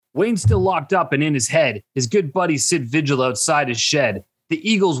Wayne's still locked up and in his head. His good buddies sit vigil outside his shed. The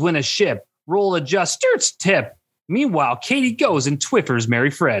Eagles win a ship. Roll adjust, Sturt's tip. Meanwhile, Katie goes and twiffers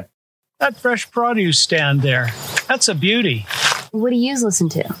Mary Fred. That fresh produce stand there, that's a beauty. What do you listen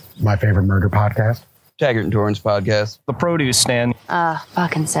to? My favorite murder podcast. Taggart and Torrance podcast. The produce stand.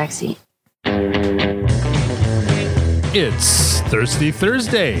 Fucking sexy. It's Thirsty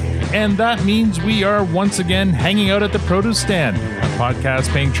Thursday, and that means we are once again hanging out at the Produce Stand, a podcast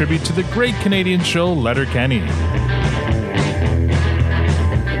paying tribute to the great Canadian show Letterkenny.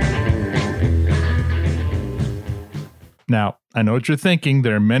 Now, I know what you're thinking.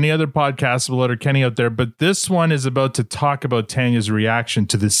 There are many other podcasts of Letterkenny out there, but this one is about to talk about Tanya's reaction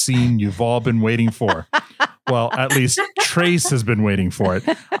to the scene you've all been waiting for. Well, at least Trace has been waiting for it.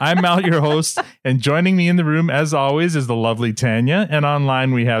 I'm Mal, your host, and joining me in the room, as always, is the lovely Tanya. And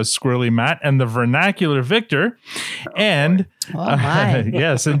online, we have Squirrely Matt and the vernacular Victor. And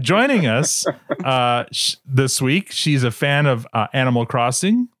yes, and joining us this week, she's a fan of Animal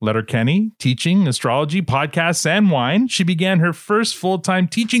Crossing, Letterkenny, teaching, astrology, podcasts, and wine. She began her first full-time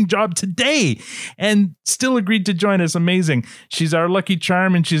teaching job today and still agreed to join us. Amazing. She's our lucky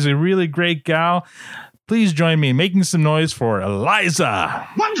charm, and she's a really great gal. Please join me in making some noise for Eliza.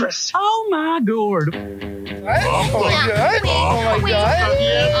 Wondrous. Oh my god. Oh my god. Oh my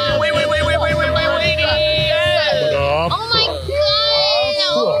god. Wait.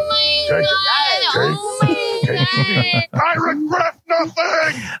 Oh my god. I regret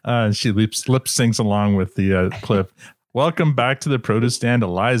nothing. She lip syncs along with the clip. Welcome back to the Produce Stand,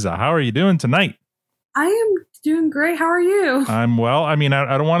 Eliza. How are you doing tonight? I am doing great. How are you? I'm well. I mean,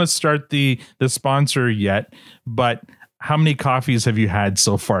 I don't want to start the sponsor yet, but how many coffees have you had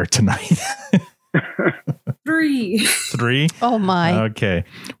so far tonight? 3. 3? Oh, my. Okay.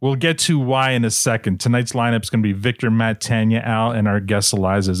 We'll get to why in a second. Tonight's lineup is going to be Victor, Matt, Tanya, Al, and our guest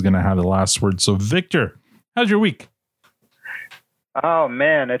Eliza is going to have the last word. So, Victor, how's your week? Oh,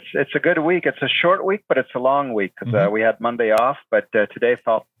 man, it's a good week. It's a short week, but it's a long week because we had Monday off, but today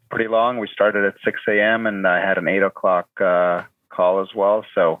felt pretty long. We started at 6 a.m. and I had an 8 o'clock call as well.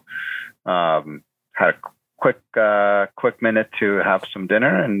 So had a quick minute to have some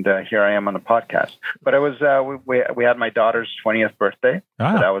dinner, and here I am on the podcast. But it was we had my daughter's 20th birthday. So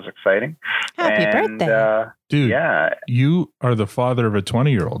that was exciting. Happy birthday. Dude, yeah. You are the father of a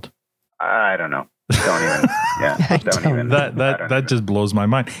 20-year-old. I don't know. Don't even. Yeah. Don't even. That just blows my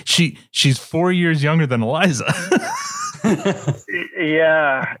mind. She's 4 years younger than Eliza.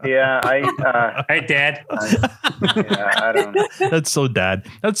 Yeah. Hey, Dad. I don't know. That's so dad.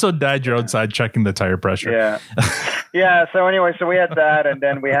 You're outside checking the tire pressure. Yeah. So anyway, we had that, and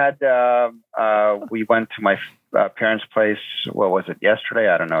then we had we went to my parents' place. What was it? Yesterday?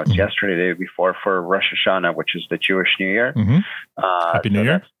 I don't know. It's yesterday, the day before, for Rosh Hashanah, which is the Jewish New Year. Happy New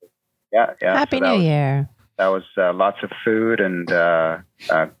Year. Yeah. Happy New Year. That was lots of food and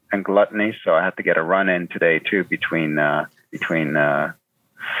gluttony. So I had to get a run in today too between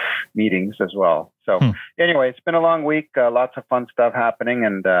meetings as well. So anyway, it's been a long week. Lots of fun stuff happening,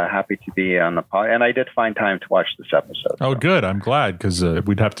 and happy to be on the pod. And I did find time to watch this episode. Oh, good. I'm glad, because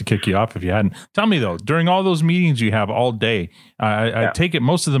we'd have to kick you off if you hadn't. Tell me though, during all those meetings you have all day, I take it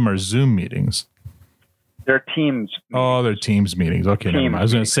most of them are Zoom meetings. They're Teams. Oh, they're Teams meetings. Okay, never mind. I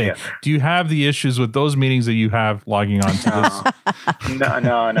was going to say, do you have the issues with those meetings that you have logging on to this?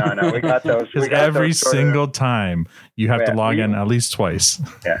 No. We got those. Because every single time you have to log in at least twice.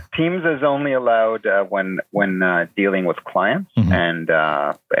 Yeah, Teams is only allowed when dealing with clients, and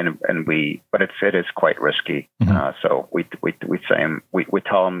but it is quite risky. So we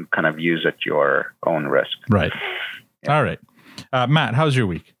tell them kind of use at your own risk. Right. Yeah. All right, Matt, how's your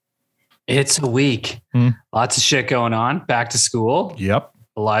week? It's a week. Lots of shit going on. Back to school. Yep.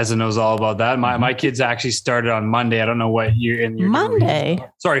 Eliza knows all about that. My kids actually started on Monday. I don't know what you're in your Monday.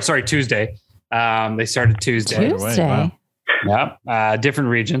 Sorry, Tuesday. They started Tuesday. Tuesday. Wow. Yeah. Different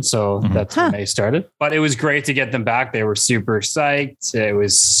region. So that's when they started. But it was great to get them back. They were super psyched. It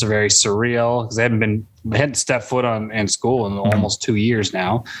was very surreal because they hadn't stepped foot in school in almost 2 years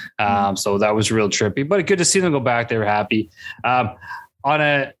now. So that was real trippy, but good to see them go back. They were happy. On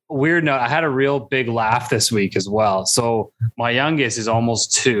a weird note, I had a real big laugh this week as well. So my youngest is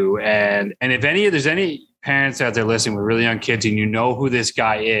almost 2. And if there's any parents out there listening with really young kids and you know who this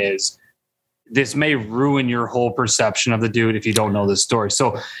guy is, this may ruin your whole perception of the dude if you don't know this story.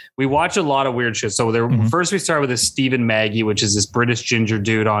 So we watch a lot of weird shit. So first we start with this Stephen Maggie, which is this British ginger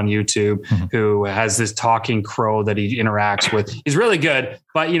dude on YouTube who has this talking crow that he interacts with. He's really good.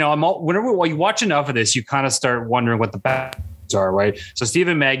 But, whenever you watch enough of this, you kind of start wondering what the are, right? So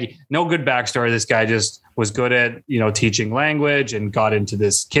Stephen Maggie, no good backstory. This guy just was good at, teaching language and got into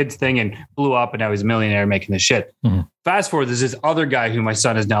this kids thing and blew up, and now he's a millionaire making this shit. Mm-hmm. Fast forward, there's this other guy who my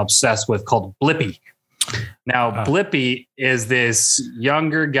son is now obsessed with called Blippi. Now, Blippi is this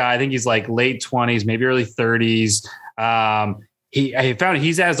younger guy. I think he's like late 20s, maybe early 30s. He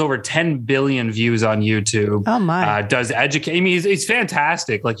has over 10 billion views on YouTube. Oh my! Does educate. I mean, he's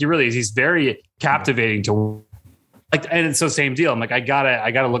fantastic. Like he really is. He's very captivating to like. And it's the same deal. I'm like, I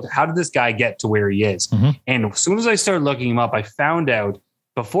gotta look. How did this guy get to where he is? Mm-hmm. And as soon as I started looking him up, I found out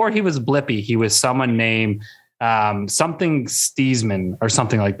before he was Blippi, he was someone named something Steesman or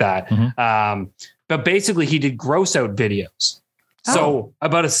something like that. Mm-hmm. But basically, he did gross out videos. Oh. So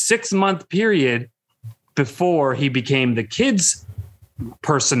about a 6-month period before he became the kids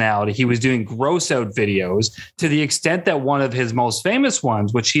personality, he was doing gross out videos to the extent that one of his most famous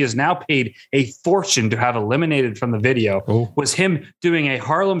ones, which he has now paid a fortune to have eliminated from the video, was him doing a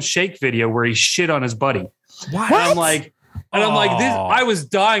Harlem Shake video where he shit on his buddy. What? And I'm like, this. I was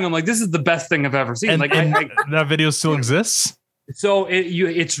dying. I'm like, this is the best thing I've ever seen. And that video still exists. So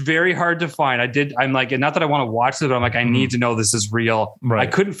it's very hard to find. I'm like, and not that I want to watch it, but I'm like, I need to know this is real. Right. I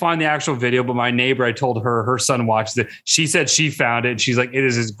couldn't find the actual video, but my neighbor, I told her son watched it. She said she found it. And she's like, it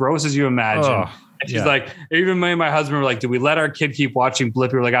is as gross as you imagine. And she's like, even me and my husband were like, do we let our kid keep watching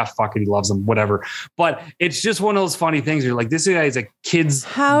Blippi? We're like, fuck it, he loves them, whatever. But it's just one of those funny things. You're like, this guy is a kid's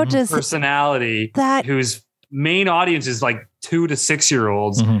personality whose main audience is like 2 to 6 year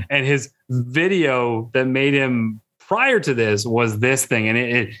olds. Mm-hmm. And his video that made him prior to this was this thing, and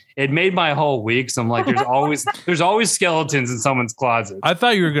it made my whole week. So I'm like, there's always skeletons in someone's closet. I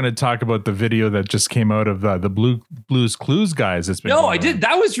thought you were going to talk about the video that just came out of the Blues Clues guys. It's been I did.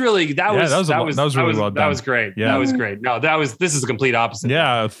 That was really well done. That was great. Yeah, that was great. No, this is the complete opposite.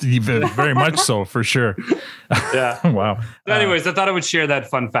 Yeah, very much so for sure. Yeah. Wow. But anyways, I thought I would share that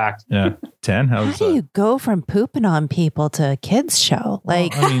fun fact. Yeah. 10. How do you go from pooping on people to a kids show?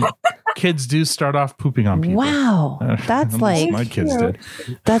 Like, I mean, kids do start off pooping on people. Wow, that's like my kids did.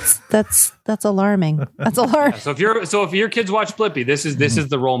 That's alarming. That's alarming. Yeah, so if your kids watch Blippi, this is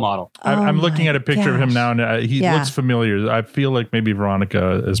the role model. I'm looking at a picture of him now, and he looks familiar. I feel like maybe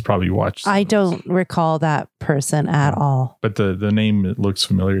Veronica has probably watched. I don't recall that person at all, but the name looks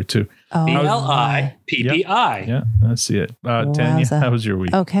familiar too. BLIPPI. Yeah, I see it. Tanya, how was your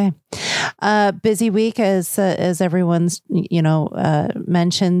week? Okay, busy week as everyone's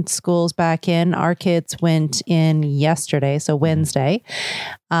mentioned. School's back in. Our kids went in yesterday, so Wednesday,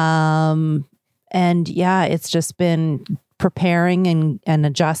 and yeah, it's just been preparing and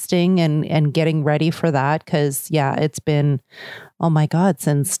adjusting and getting ready for that, because it's been, oh my God,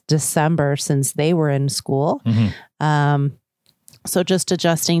 since December since they were in school. Mm-hmm. So just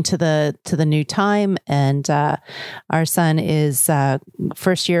adjusting to the new time, and our son is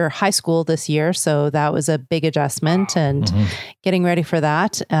first year high school this year, so that was a big adjustment, and getting ready for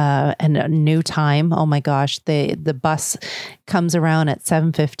that, and a new time. Oh my gosh, the bus comes around at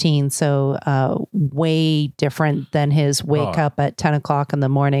 7:15, so way different than his wake up at 10 o'clock in the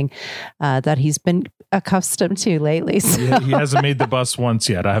morning that he's been accustomed to lately. So. He hasn't made the bus once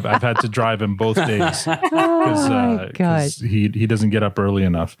yet. I've had to drive him both days because he doesn't get up early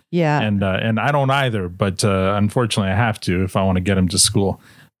enough. Yeah, and I don't either. But unfortunately, I have to if I want to get him to school.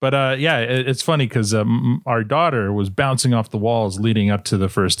 But it's funny because our daughter was bouncing off the walls leading up to the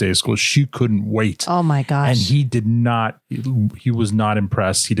first day of school. She couldn't wait. Oh my gosh! And he did not. He was not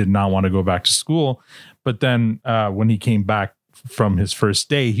impressed. He did not want to go back to school. But then when he came back from his first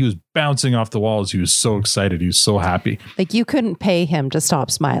day, he was bouncing off the walls. He was so excited. He was so happy. Like you couldn't pay him to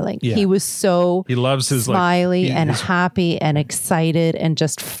stop smiling. Yeah. He was so he loves his smiley happy and excited and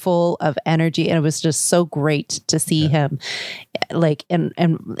just full of energy. And it was just so great to see him like in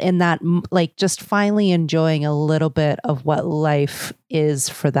that, like just finally enjoying a little bit of what life is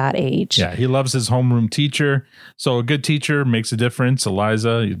for that age. Yeah. He loves his homeroom teacher. So a good teacher makes a difference.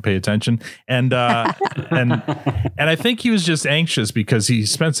 Eliza, you'd pay attention. And I think he was just anxious because he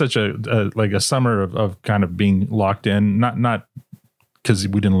spent such a summer of kind of being locked in, not because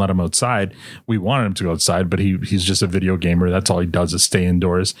we didn't let him outside. We wanted him to go outside, but he's just a video gamer. That's all he does is stay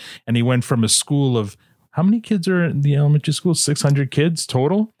indoors. And he went from a school of, how many kids are in the elementary school? 600 kids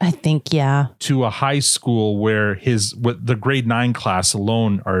total? I think, yeah. To a high school where the grade 9 class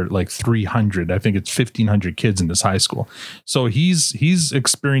alone are like 300. I think it's 1,500 kids in this high school. So he's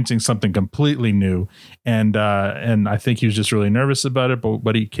experiencing something completely new. And I think he was just really nervous about it,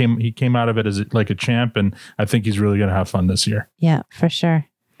 but he came out of it as like a champ. And I think he's really going to have fun this year. Yeah, for sure.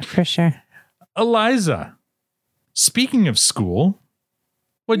 For sure. Eliza, speaking of school,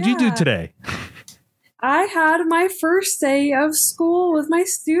 what did you do today? I had my first day of school with my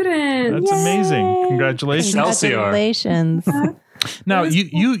students. That's amazing. Congratulations. Congratulations. Now,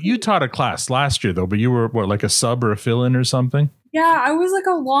 you taught a class last year, though, but you were, what, like a sub or a fill-in or something? Yeah, I was like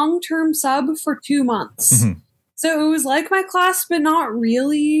a long-term sub for 2 months. Mm-hmm. So it was like my class, but not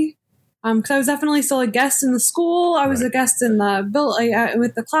really. Because I was definitely still a guest in the school. I was a guest in the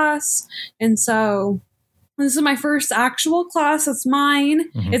with the class. And so this is my first actual class. It's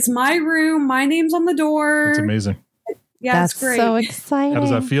mine. Mm-hmm. It's my room. My name's on the door. It's amazing. Yeah, That's it's great. so exciting. How does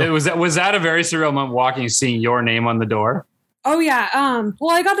that feel? Was that a very surreal moment walking and seeing your name on the door? Oh yeah.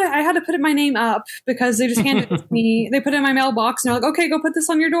 Well, I had to put my name up because they just handed it to me. They put it in my mailbox and they're like, "Okay, go put this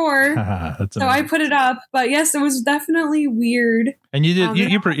on your door." So I put it up. But yes, it was definitely weird. And you did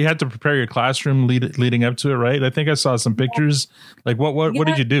you had to prepare your classroom leading up to it, right? I think I saw some pictures. Like what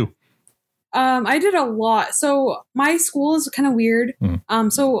did you do? I did a lot. So my school is kind of weird.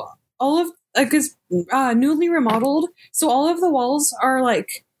 So all of it's newly remodeled. So all of the walls are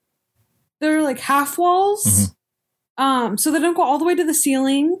they're like half walls. Mm-hmm. So they don't go all the way to the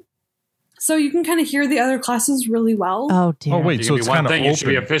ceiling. So you can kind of hear the other classes really well. Oh dear. Oh wait, so it's kind of open. You should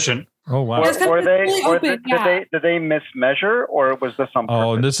be efficient. Oh wow. Did they mismeasure, or was this on purpose?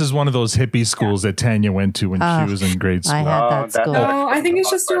 Oh, this is one of those hippie schools that Tanya went to when she was in grade school. I had that school. No, I think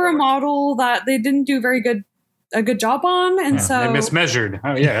it's just a remodel that they didn't do a good job on, and so they mismeasured.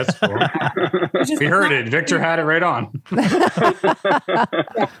 Oh yeah, that's cool. We heard it. Victor had it right on.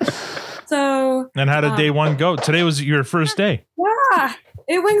 So, and how did day one go? Today was your first day. Yeah,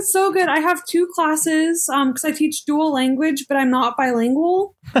 it went so good. I have 2 classes because I teach dual language, but I'm not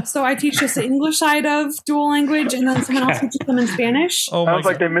bilingual. So I teach just the English side of dual language, and then someone else teaches them in Spanish. Oh, sounds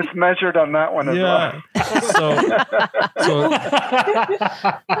like they mismeasured on that one as well.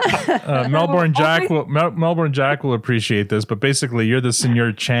 Melbourne Jack will appreciate this, but basically you're the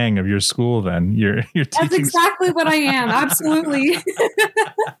Senor Chang of your school. Then you're teaching. That's exactly what I am. Absolutely.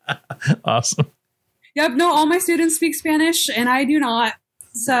 Awesome. Yep. No, all my students speak Spanish, and I do not.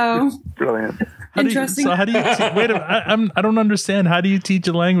 So brilliant. Interesting. How do you wait a minute, I don't understand. How do you teach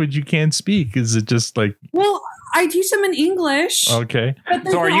a language you can't speak? Is it just like... Well, I teach them in English. Okay.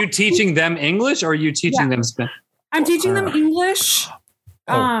 So are you teaching them English, or are you teaching them Spanish? I'm teaching them English.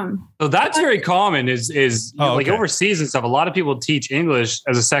 So that's very common is overseas and stuff. A lot of people teach English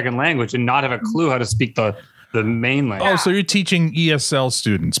as a second language and not have a clue how to speak the main language. Oh, so you're teaching ESL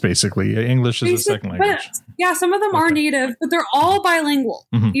students, basically. English as a second language. Yeah, some of them are native, but they're all bilingual,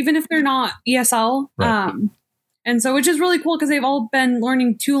 even if they're not ESL. Right. And so, which is really cool because they've all been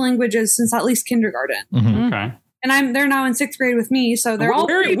learning 2 languages since at least kindergarten. Mm-hmm. Okay. And they're now in 6th grade with me, so they're all.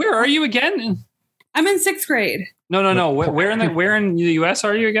 Where are you again? I'm in 6th grade. No. Where in the U.S.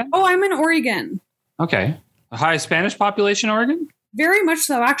 are you again? Oh, I'm in Oregon. Okay. A high Spanish population, Oregon? Very much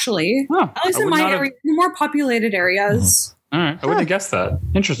so, actually. Oh, at least in my area, the more populated areas. All right. I wouldn't have guessed that.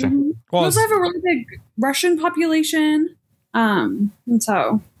 Interesting. Mm-hmm. Well, we also have a really big Russian population. And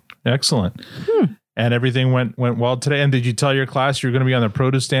so. Excellent. And everything went well today. And did you tell your class you're going to be on the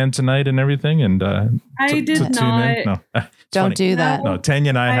produce stand tonight and everything? And I did not. No. Don't do that. No, Tanya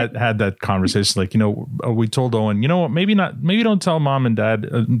and I had that conversation. Like, we told Owen, you know what? Maybe don't tell mom and dad.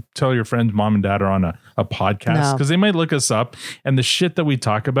 Tell your friends mom and dad are on a podcast because they might look us up. And the shit that we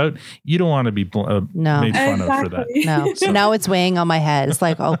talk about, you don't want to be made fun of for that. No. So now it's weighing on my head. It's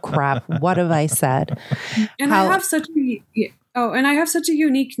like, oh crap, what have I said? And I have such a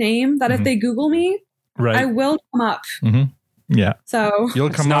unique name that if they Google me, I will come up. Mm-hmm. Yeah. So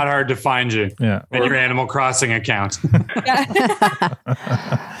it's not hard to find you. Yeah. In your Animal Crossing account.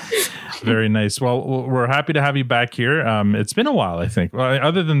 Very nice. Well, we're happy to have you back here. It's been a while, I think. Well,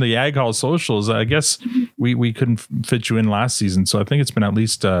 other than the Ag Hall socials, I guess we couldn't fit you in last season. So I think it's been at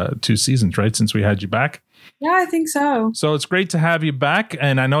least 2 seasons, right, since we had you back. Yeah, I think so. So it's great to have you back.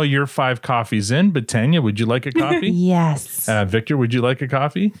 And I know you're 5 coffees in, but Tanya, would you like a coffee? Yes. Victor, would you like a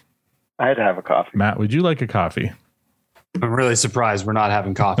coffee? I'd have a coffee. Matt, would you like a coffee? I'm really surprised we're not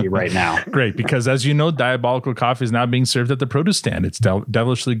having coffee right now. Great, because as you know, Diabolical Coffee is now being served at the produce stand. It's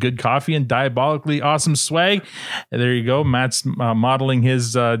devilishly good coffee and diabolically awesome swag. And there you go. Matt's modeling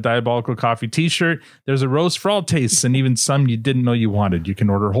his Diabolical Coffee t-shirt. There's a roast for all tastes and even some you didn't know you wanted. You can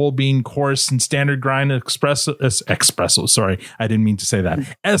order whole bean, coarse, and standard grind espresso. Sorry, I didn't mean to say that.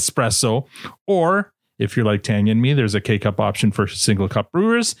 Espresso. Or if you're like Tanya and me, there's a K-Cup option for single cup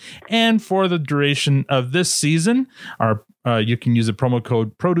brewers. And for the duration of this season, you can use the promo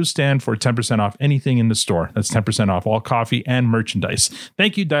code Produce Stand for 10% off anything in the store. That's 10% off all coffee and merchandise.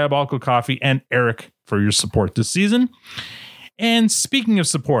 Thank you, Diabolical Coffee and Eric, for your support this season. And speaking of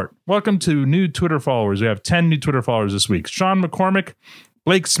support, welcome to new Twitter followers. We have 10 new Twitter followers this week. Sean McCormick,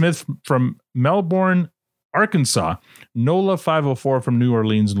 Blake Smith from Melbourne, Arkansas. Nola 504 from New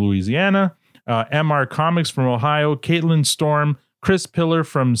Orleans, Louisiana. MR Comics from Ohio. Caitlin Storm. Chris Pillar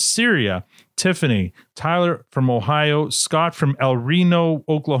from Syria. Tiffany. Tyler from Ohio. Scott from El Reno,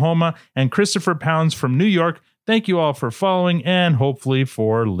 Oklahoma. And Christopher Pounds from New York. Thank you all for following and hopefully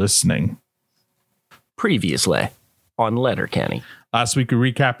for listening. Previously on Letterkenny. Last week, we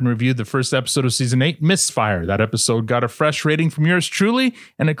recapped and reviewed the first episode of Season 8, Misfire. That episode got a fresh rating from yours truly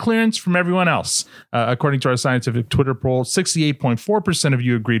and a clearance from everyone else. According to our scientific Twitter poll, 68.4% of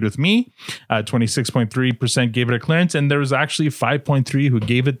you agreed with me, 26.3% gave it a clearance, and there was actually 5.3% who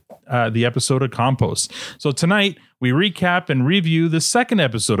gave it the episode a compost. So tonight, we recap and review the second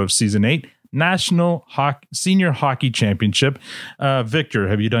episode of Season 8, National Senior Hockey Championship. Victor,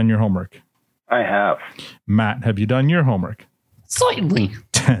 have you done your homework? I have. Matt, have you done your homework? Certainly.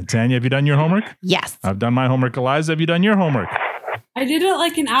 Tanya, have you done your homework? Yes. I've done my homework. Eliza, have you done your homework? I did it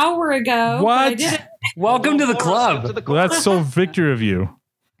like an hour ago. What? I did it. Welcome to the club. Well, that's so Victor of you.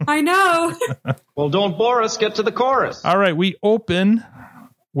 I know. Well, don't bore us. Get to the chorus. All right, we open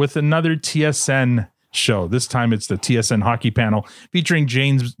with another TSN show. This time it's the TSN hockey panel featuring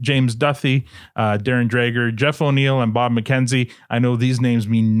James Duthie, Darren Drager, Jeff O'Neill, and Bob McKenzie. I know these names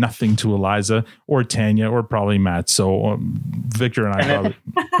mean nothing to Eliza or Tanya or probably Matt. So Victor and I probably.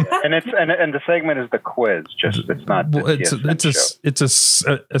 And the segment is the quiz. Just it's not. It's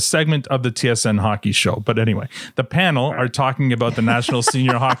a segment of the TSN hockey show. But anyway, the panel are talking about the National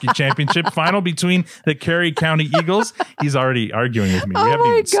Senior Hockey Championship final between the Kerry County Eagles. He's already arguing with me. Oh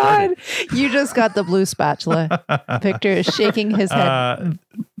my God! You just got the blue spatula. Victor is shaking his head.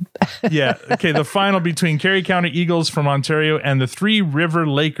 Yeah. Okay. The final between Kerry County Eagles from Ontario and the Three River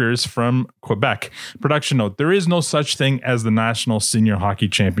Lakers from Quebec. Production note: there is no such thing as the National Senior Hockey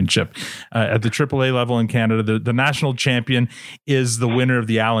Championship at the AAA level in Canada. The national champion is the winner of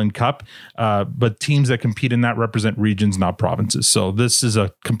the Allen Cup, but teams that compete in that represent regions, not provinces. So this is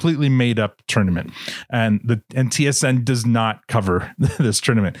a completely made up tournament, and TSN does not cover this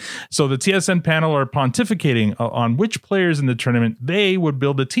tournament. So the TSN panel are pontificating on which players in the tournament they would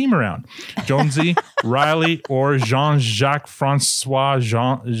build a team around: Jonesy, Riley, or Jean-Jacques Francois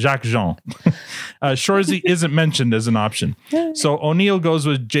Jacques Jean. Shorzy isn't mentioned as an option. So O'Neill goes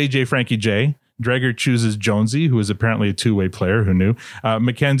with JJ Frankie J. Drager chooses Jonesy, who is apparently a two-way player. Who knew?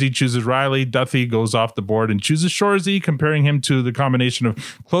 McKenzie chooses Riley. Duthie goes off the board and chooses Shorzy, comparing him to the combination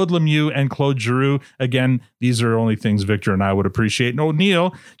of Claude Lemieux and Claude Giroux. Again, these are only things Victor and I would appreciate. And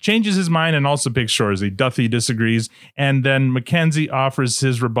O'Neill changes his mind and also picks Shorzy. Duthie disagrees. And then McKenzie offers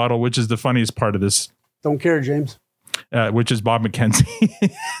his rebuttal, which is the funniest part of this. Don't care, James. Which is Bob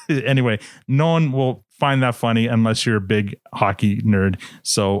McKenzie. Anyway, no one will find that funny unless you're a big hockey nerd.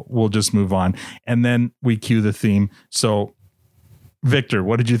 So we'll just move on. And then we cue the theme. So, Victor,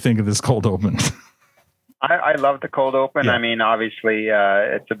 what did you think of this cold open? I love the cold open. Yeah. I mean, obviously,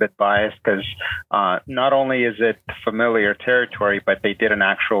 it's a bit biased because not only is it familiar territory, but they did an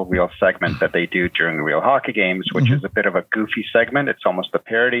actual real segment that they do during real hockey games, which is a bit of a goofy segment. It's almost a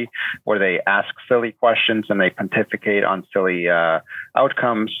parody where they ask silly questions and they pontificate on silly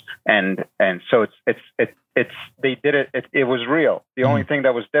outcomes, and so they did it. It was real. The only thing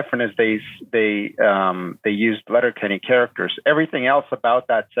that was different is they used Letterkenny characters. Everything else about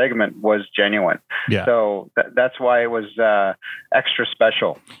that segment was genuine. Yeah. So that's why it was extra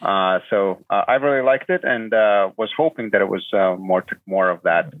special. So I really liked it and was hoping that it was more of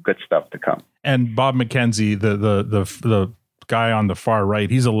that good stuff to come. And Bob McKenzie, the guy on the far right,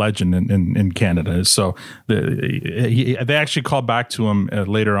 he's a legend in Canada. So they actually call back to him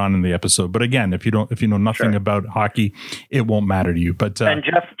later on in the episode. But again, if you know nothing about hockey, it won't matter to you. But and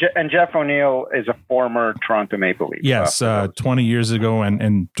Jeff O'Neill is a former Toronto Maple Leaf. Yes, 20 years ago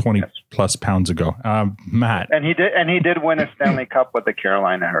and 20 plus pounds ago. Matt, and he did win a Stanley Cup with the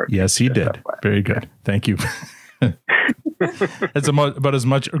Carolina Hurricanes. Yes, he did. Very good. Thank you. That's about as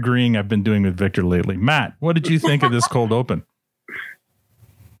much agreeing I've been doing with Victor lately. Matt, what did you think of this cold open?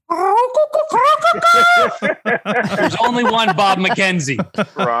 There's only one Bob McKenzie.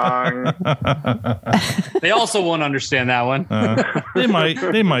 Wrong. They also won't understand that one. They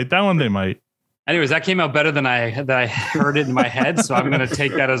might. That one they might. Anyways, that came out better than I heard it in my head, so I'm going to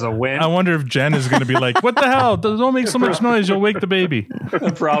take that as a win. I wonder if Jen is going to be like, "What the hell? Don't make so much noise. You'll wake the baby."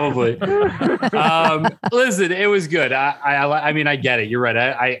 Probably. Listen, it was good. I mean, I get it. You're right.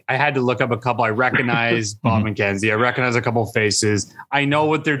 I had to look up a couple. I recognize Bob McKenzie. I recognize a couple faces. I know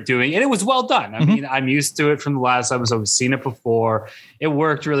what they're doing, and it was well done. I mean, I'm used to it from the last episode. I've seen it before. It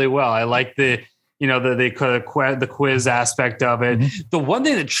worked really well. I like the quiz aspect of it. The one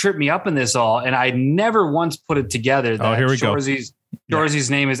thing that tripped me up in this all, and I never once put it together. Here we go. Shorzy's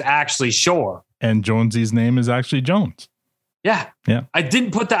name is actually Shore. And Jonesy's name is actually Jones. Yeah. Yeah. I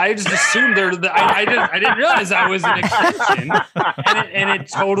didn't put that. I just assumed I didn't realize that was an extension, and it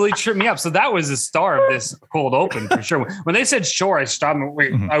totally tripped me up. So that was the star of this cold open for sure. When they said Shore, I stopped.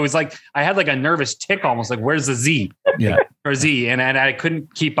 I was like, I had like a nervous tick, almost like, where's the Z? Yeah. Or Z, and I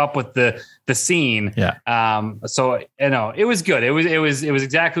couldn't keep up with the scene. Yeah. So it was good. It was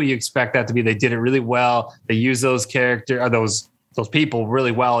exactly what you expect that to be. They did it really well. They used those those people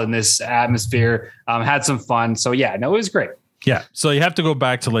really well in this atmosphere. Had some fun. So yeah, no, it was great. Yeah. So you have to go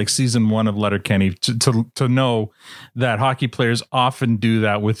back to like season 1 of Letterkenny to know that hockey players often do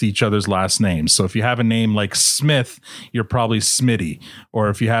that with each other's last names. So if you have a name like Smith, you're probably Smitty. Or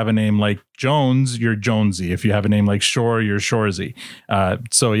if you have a name like Jones, you're Jonesy. If you have a name like Shore, you're Shoresy.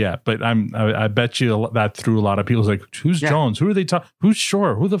 So yeah, but I bet you that threw a lot of people's like, who's Jones? Who are they talking? Who's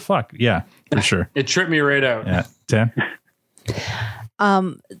Shore? Who the fuck? Yeah, for sure. It tripped me right out. Yeah. 10.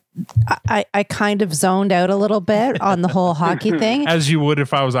 I kind of zoned out a little bit on the whole hockey thing. As you would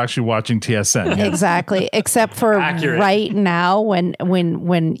if I was actually watching TSN. Yeah. Exactly. Except for Accurate. right now when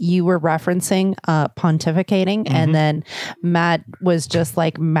you were referencing pontificating and then Matt was just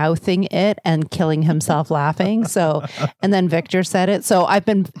like mouthing it and killing himself laughing. So, and then Victor said it. So I've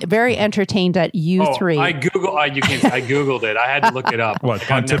been very entertained at you three. I Googled it. I had to look it up. What,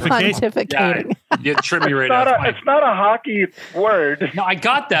 pontificate? Pontificating. Yeah, it tripped me right out. It's not a hockey word. No, I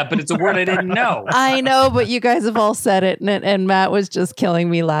got that, but it's a word I didn't know. I know, but you guys have all said it, and Matt was just killing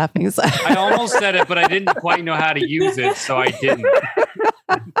me laughing. So. I almost said it, but I didn't quite know how to use it, so I didn't.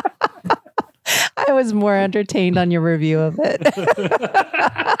 I was more entertained on your review of it.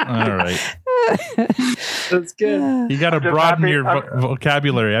 All right. That's good. You got to broaden your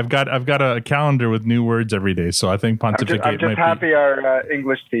vocabulary. I've got a calendar with new words every day, so I think pontificate I'm just happy our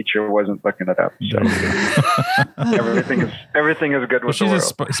English teacher wasn't looking it up. So. everything is good with she's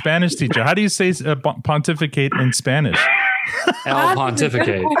the world. A Spanish teacher. How do you say pontificate in Spanish? El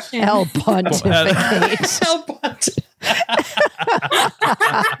pontificate. El pontificate. El pontificate.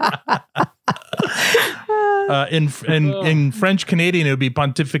 In French Canadian, it would be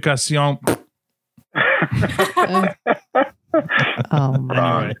pontification. Oh, man.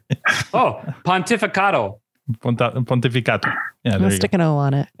 Right. Oh, pontificado. Pontificato. Yeah, I'm sticking O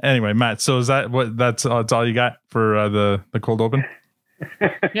on it. Anyway, Matt, so is that what that's all you got for the cold open?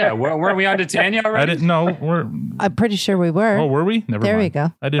 Yeah, weren't we on to Tanya already? I didn't know. I'm pretty sure we were. Oh, were we? Never there mind. we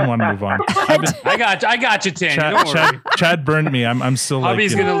go. I didn't want to move on. I got you, Tanya. Don't worry. Chad burned me. I'm still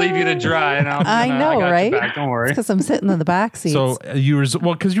Hubby's like, going to leave you to dry. And I know, got right? you back. Don't worry. Because I'm sitting in the back seat. So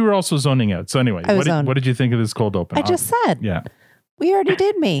because you were also zoning out. So anyway, what did you think of this cold open? I just said. Yeah. We already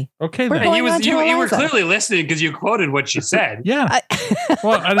did me. Okay. We're then. going on to you were Eliza. clearly listening because you quoted what she said. Yeah.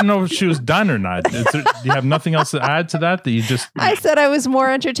 Well, I don't know if she was done or not. Do you have nothing else to add to that you just... I said I was more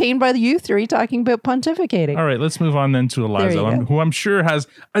entertained by you three talking about pontificating. All right, let's move on then to Eliza, who I'm sure has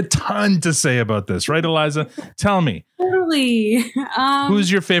a ton to say about this. Right, Eliza? Tell me. Totally.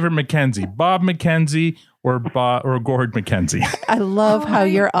 Who's your favorite Mackenzie? Bob Mackenzie or Gord Mackenzie? I love how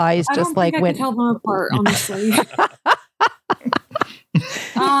your eyes just like I went... can tell them apart, honestly.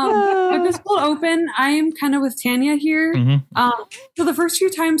 With this cold open, I am kind of with Tanya here. Mm-hmm. So the first few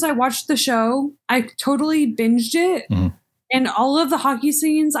times I watched the show, I totally binged it. Mm-hmm. And all of the hockey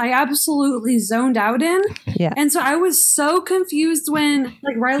scenes, I absolutely zoned out in. Yeah. And so I was so confused when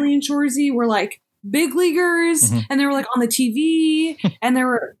like Riley and Shorzy were like big leaguers and they were like on the TV and they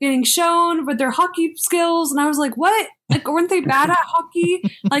were getting shown with their hockey skills. And I was like, what? Like, weren't they bad at hockey?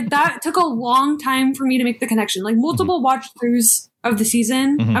 Like, that took a long time for me to make the connection. Like, multiple watch throughs of the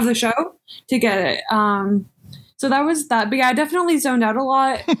season of the show to get it. So that was that. But yeah, I definitely zoned out a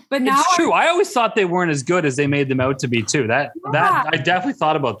lot. But now it's true. I always thought they weren't as good as they made them out to be too. That I definitely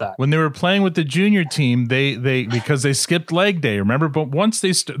thought about that. When they were playing with the junior team, they because they skipped leg day, remember? But once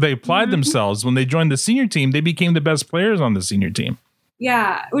they applied themselves, when they joined the senior team, they became the best players on the senior team.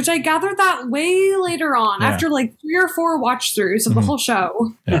 Yeah, which I gathered that way later on, after like 3 or 4 watch throughs of the whole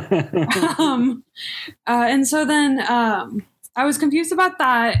show. Yeah. And so then I was confused about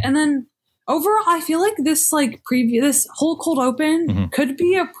that. And then overall, I feel like this this whole cold open could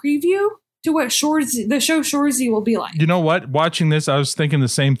be a preview to what the show Shorzy will be like. You know what? Watching this, I was thinking the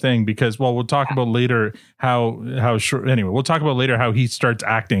same thing because, we'll talk about later we'll talk about later how he starts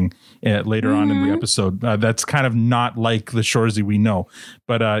acting later on in the episode. That's kind of not like the Shorzy we know.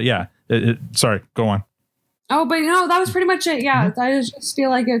 But sorry, go on. Oh, but no, that was pretty much it. Yeah, I just feel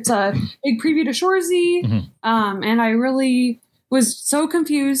like it's a big preview to Shorzy. And I really was so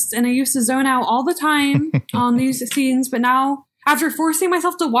confused and I used to zone out all the time on these scenes. But now, after forcing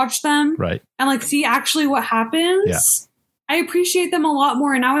myself to watch them and like see actually what happens, I appreciate them a lot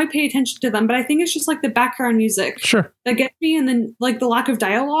more, and now I pay attention to them. But I think it's just like the background music that gets me, and then like the lack of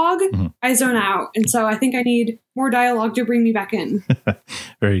dialogue, I zone out. And so I think I need more dialogue to bring me back in.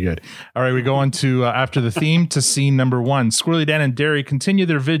 Very good. All right, we go on to after the theme to scene number 1. Squirrely Dan and Derry continue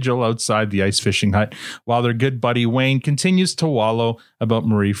their vigil outside the ice fishing hut, while their good buddy Wayne continues to wallow about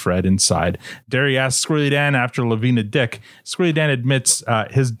Marie Fred inside. Derry asks Squirrely Dan after Lavina Dick. Squirrely Dan admits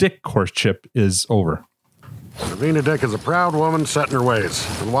his Dick courtship is over. Lavina Dick is a proud woman set in her ways.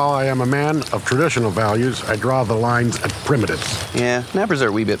 And while I am a man of traditional values, I draw the lines at primitives. Yeah, nappers are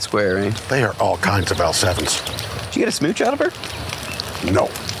a wee bit square, eh? They are all kinds of L7s. Did you get a smooch out of her? No.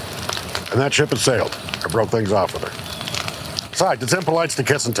 And that ship has sailed. I broke things off with her. Besides, it's impolite to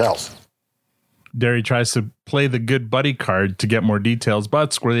kiss and tells. Derry tries to play the good buddy card to get more details,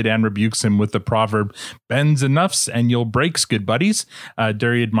 but Squirrely Dan rebukes him with the proverb, bends enoughs and you'll breaks, good buddies.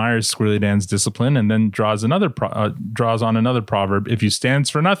 Derry admires Squirrely Dan's discipline and then draws on another proverb, if you stands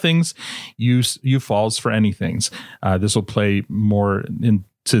for nothings, you falls for anythings. This will play more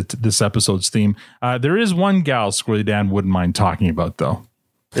into this episode's theme. There is one gal Squirrely Dan wouldn't mind talking about, though.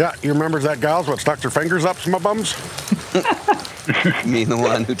 Yeah, you remember that gal's what stuck their fingers up some my bums? You mean the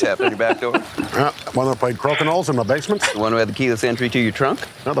one who tapped on your back door? Yeah, the one that played crokinole in my basement? The one who had the keyless entry to your trunk?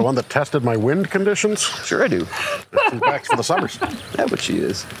 No, the one that tested my wind conditions? Sure I do. She's back for the summers. That's what she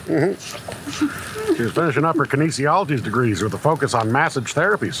is. Mm-hmm. She was finishing up her kinesiology degrees with a focus on massage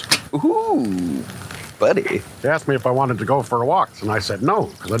therapies. Ooh, buddy. She asked me if I wanted to go for walks, and I said no,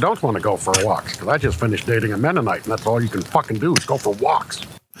 because I don't want to go for walks, because I just finished dating a Mennonite, and that's all you can fucking do is go for walks.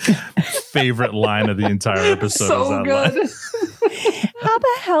 Favorite line of the entire episode So is that good. line. How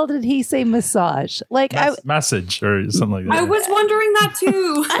the hell did he say massage? Like message or something like that. I was wondering that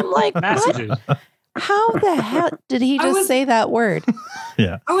too. I'm like, what? How the hell did he just say that word?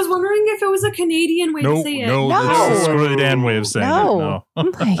 Yeah. I was wondering if it was a Canadian way to say it. No, that's the Squirrely Dan way of saying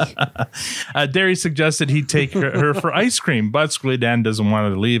it. No. Derry suggested he'd take her for ice cream, but Squirrely Dan doesn't want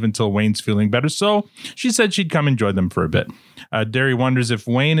her to leave until Wayne's feeling better, so she said she'd come and join them for a bit. Derry wonders if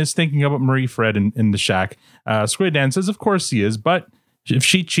Wayne is thinking about Marie Fred in the shack. Squirrely Dan says, of course he is, but if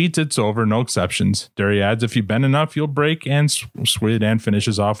she cheats, it's over, no exceptions. Derry adds, if you bend enough, you'll break, and Squirrely Dan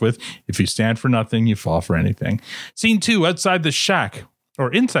finishes off with, if you stand for nothing, you fall for anything. Scene 2, inside the shack,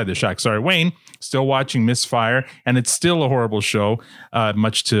 Wayne, still watching Misfire, and it's still a horrible show,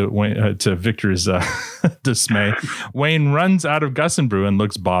 much to Victor's dismay. Wayne runs out of Gus and Brew and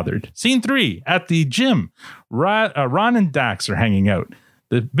looks bothered. Scene 3, at the gym, Ron and Dax are hanging out.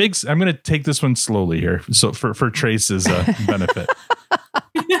 I'm going to take this one slowly here, so for Trace's benefit.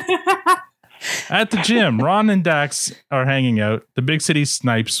 At the gym, Ron and Dax are hanging out. The Big City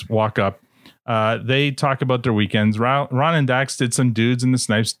Snipes walk up. They talk about their weekends. Ron and Dax did some dudes, and the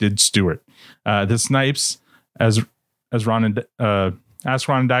Snipes did Stewart. The Snipes, as Ron and asked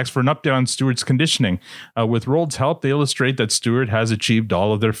Ron and Dax for an update on Stewart's conditioning. With Rold's help, they illustrate that Stewart has achieved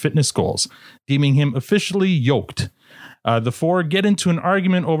all of their fitness goals, deeming him officially yoked. The four get into an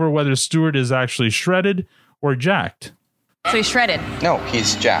argument over whether Stewart is actually shredded or jacked. So he's shredded. No,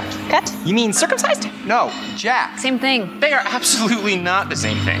 he's jacked. Cut? You mean circumcised? No, jacked. Same thing. They are absolutely not the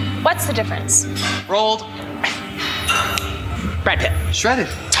same thing. What's the difference? Rolled. Brad Pitt. Shredded.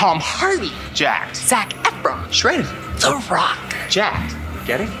 Tom Hardy. Jacked. Zac Efron. Shredded. The Rock. Jacked.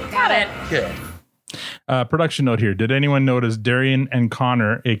 Get it? Got it. Good. Production note here. Did anyone notice Darian and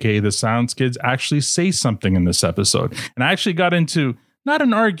Connor, aka the Silence Kids, actually say something in this episode? And I actually got into not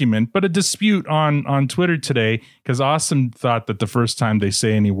an argument, but a dispute on Twitter today, because Austin thought that the first time they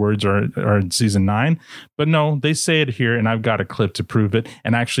say any words are in season 9. But no, they say it here, and I've got a clip to prove it.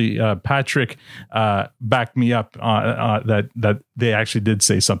 And actually, Patrick backed me up that they actually did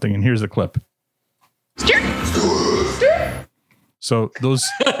say something. And here's the clip. So those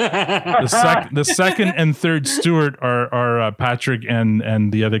the second and third Stewart are Patrick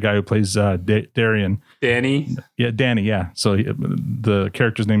and the other guy who plays Darian. Danny. Yeah, Danny. Yeah. So the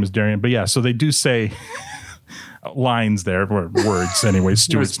character's name is Darian. But yeah, so they do say lines there, or words anyway.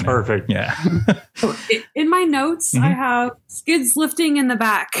 Stewart's perfect. Name. Yeah. In my notes, I have skids lifting in the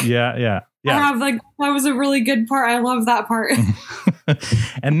back. Yeah. I have that was a really good part. I love that part.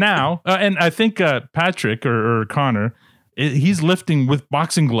 And now, and I think Patrick or Connor, he's lifting with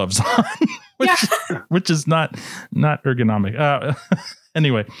boxing gloves on, which is not ergonomic.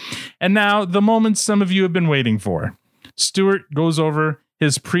 Anyway, and now the moment some of you have been waiting for. Stewart goes over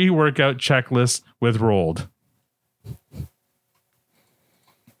his pre-workout checklist with Rold.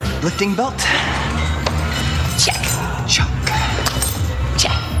 Lifting belt. Check. Choke.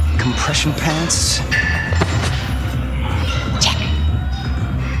 Check. Compression pants. Check.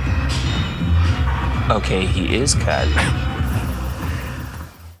 Okay, he is cut.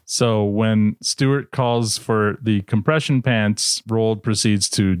 So when Stuart calls for the compression pants, Roald proceeds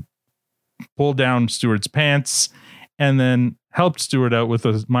to pull down Stuart's pants and then helped Stuart out with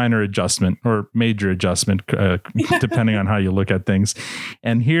a minor adjustment or major adjustment, depending on how you look at things.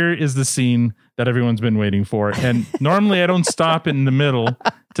 And here is the scene that everyone's been waiting for. And normally I don't stop in the middle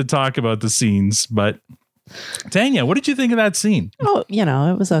to talk about the scenes, but Tanya, what did you think of that scene? Oh,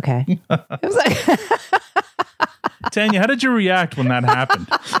 it was okay. It was like Tanya, how did you react when that happened?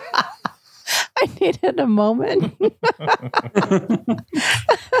 I needed a moment.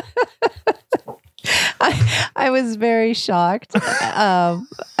 I was very shocked.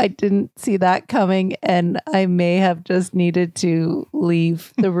 I didn't see that coming, and I may have just needed to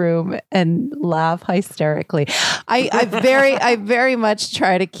leave the room and laugh hysterically. I very much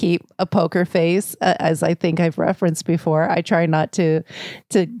try to keep a poker face, as I think I've referenced before. I try not to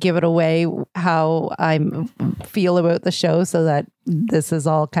give it away how I feel about the show, so that this is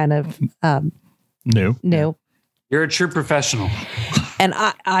all kind of new. You're a true professional. And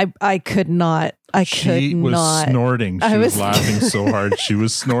I could not. She was snorting. She was laughing so hard. She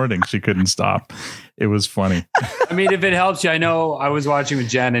was snorting. She couldn't stop. It was funny. I mean, if it helps you, I know I was watching with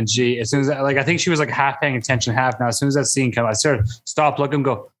Jen, and she, as soon as I think she was like half paying attention, half now. As soon as that scene came, I sort of stopped, look and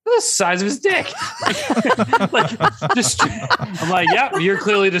go, the size of his dick. I'm like, yep, you're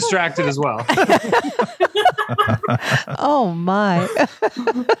clearly distracted as well. Oh my!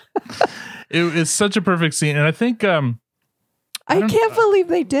 It's such a perfect scene, and I think I can't believe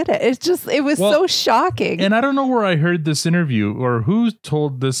they did it. It was so shocking. And I don't know where I heard this interview or who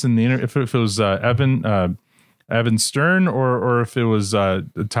told this in the interview. If it was Evan Stern or if it was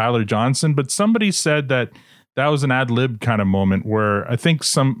Tyler Johnson, but somebody said that was an ad lib kind of moment where I think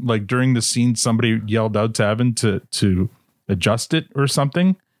during the scene somebody yelled out to Evan to adjust it or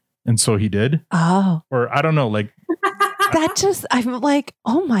something, and so he did. Oh, or I don't know, I'm like,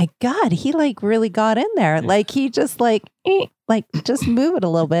 oh my God, he really got in there. Like he just just move it a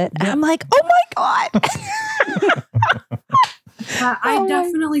little bit. And I'm like, oh my God. I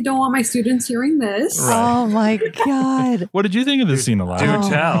definitely don't want my students hearing this. Right. Oh my God. What did you think of this scene, Eliza? Do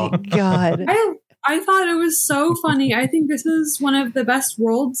tell. My God. I thought it was so funny. I think this is one of the best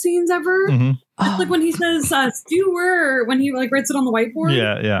Roald scenes ever. Mm-hmm. Like when he says Stuart, when he writes it on the whiteboard.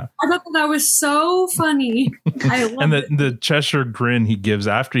 Yeah. I thought that was so funny. I love and it. the Cheshire grin he gives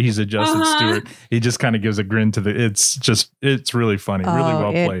after he's adjusted Stuart, he just kind of gives a grin to it's really funny, really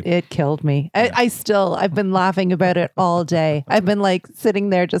well played. It killed me. Yeah. I've been laughing about it all day. I've been sitting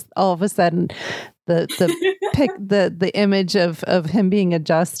there, just all of a sudden the image of him being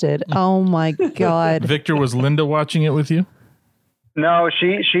adjusted. Oh my God. Victor, was Linda watching it with you? No,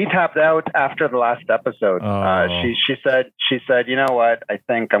 she tapped out after the last episode. She said, you know what? I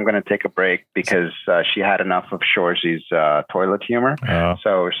think I'm going to take a break because she had enough of Shorzy's toilet humor.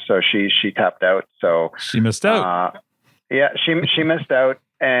 So she tapped out. So she missed out. She missed out.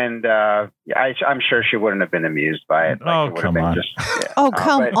 And I'm sure she wouldn't have been amused by it. Come on!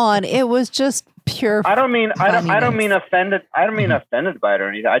 Come on! It was just pure. I don't mean offended. I don't mean offended by it or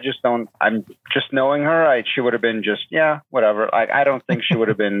anything. I just don't. I'm just knowing her. She would have been just whatever. I don't think she would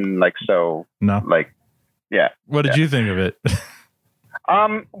have been so. No. What did you think of it?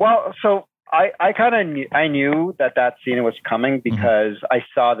 Well, so I kind of knew that scene was coming because I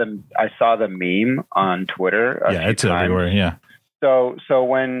saw the meme on Twitter. It's everywhere. Yeah. So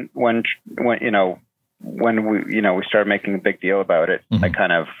when we started making a big deal about it, I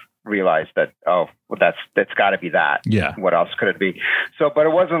kind of realized that that's got to be that. Yeah. What else could it be? So, but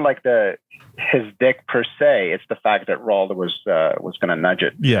it wasn't like his dick per se. It's the fact that Roald was going to nudge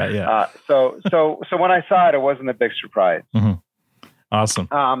it. Yeah. So when I saw it, it wasn't a big surprise. Mm-hmm. Awesome.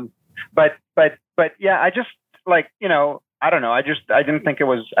 But yeah, I just I don't know. I didn't think it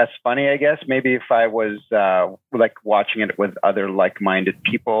was as funny, I guess. Maybe if I was watching it with other like-minded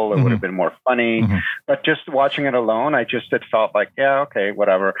people, it would have been more funny. Mm-hmm. But just watching it alone, it felt like, okay,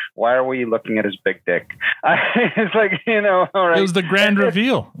 whatever. Why are we looking at his big dick? It's all right. It was the grand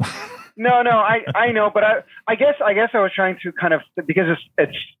reveal. No, I know, but I guess I was trying to kind of, because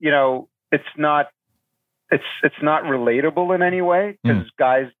it's not relatable in any way because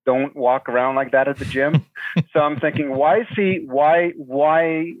guys don't walk around like that at the gym. So I'm thinking, why did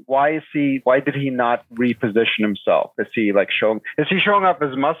he not reposition himself? Is he showing off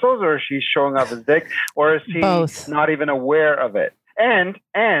his muscles, or is he showing off his dick, or is he not even aware of it? And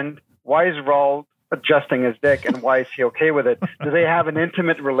why is Raul adjusting his dick, and why is he okay with it? Do they have an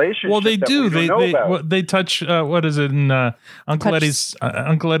intimate relationship? Well, they do. They touch. What is it in Uncle Eddie's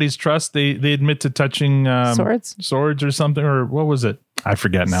Trust? They admit to touching swords or something, or what was it? I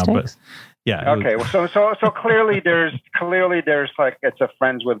forget now. But Yeah. Okay. Well, so clearly there's like it's a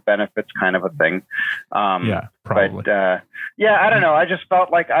friends with benefits kind of a thing. Yeah, probably. But I don't know. I just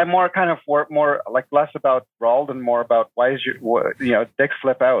felt like I'm more like less about Rald and more about why is your dick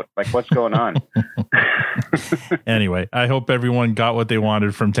flip out? Like what's going on? Anyway, I hope everyone got what they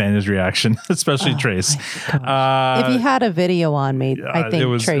wanted from Tanya's reaction, especially Trace. If you had a video on me, I think it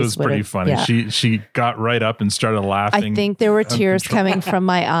was pretty funny. Yeah. She got right up and started laughing. I think there were tears coming from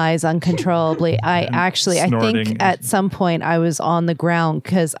my eyes uncontrollably. I think at some point I was on the ground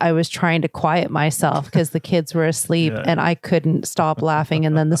because I was trying to quiet myself because the kids were asleep and I couldn't stop laughing.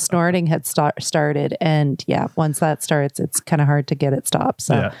 And then the snorting had started. And once that starts, it's kind of hard to get it stopped.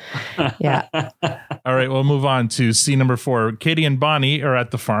 So, yeah. All right, we'll move on to scene number 4. Katie and Bonnie are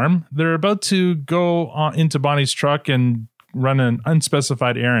at the farm. They're about to go into Bonnie's truck and run an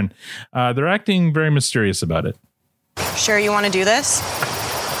unspecified errand. They're acting very mysterious about it. Sure you want to do this?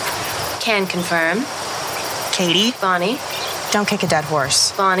 Can confirm. Katie? Bonnie. Don't kick a dead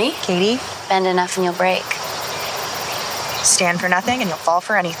horse. Bonnie. Katie? Bend enough and you'll break. Stand for nothing and you'll fall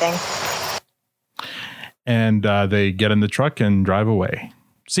for anything. And they get in the truck and drive away.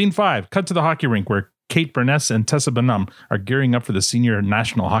 Scene 5, cut to the hockey rink where Kate Burness and Tessa Bonham are gearing up for the Senior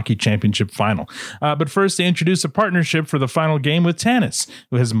National Hockey Championship final. But first, they introduce a partnership for the final game with Tanis,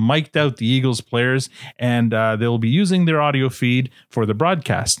 who has mic'd out the Eagles players, and they'll be using their audio feed for the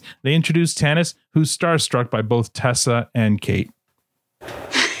broadcast. They introduce Tanis, who's starstruck by both Tessa and Kate.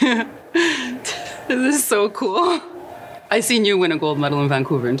 This is so cool. I seen you win a gold medal in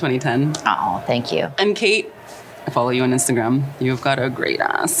Vancouver in 2010. Oh, thank you. And Kate, I follow you on Instagram. You've got a great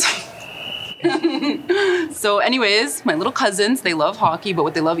ass. So anyways, my little cousins, they love hockey, but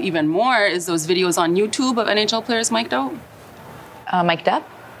what they love even more is those videos on YouTube of NHL players mic'd out. Mic'd up?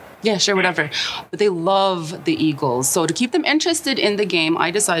 Yeah, sure, whatever. But they love the Eagles. So to keep them interested in the game, I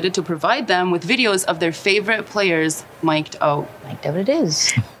decided to provide them with videos of their favorite players mic'd out. Mic'd out it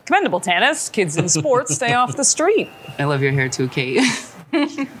is. Commendable, Tanis. Kids in sports stay off the street. I love your hair too, Kate.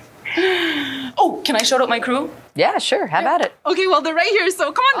 Oh, can I shout out my crew? Yeah, sure. Have at it. Okay, well, they're right here,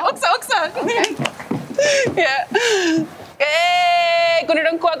 so come on, Oksa. Okay. Yeah. Hey,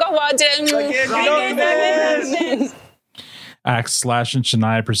 Axe, Slash, and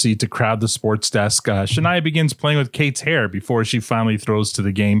Shania proceed to crowd the sports desk. Shania begins playing with Kate's hair before she finally throws to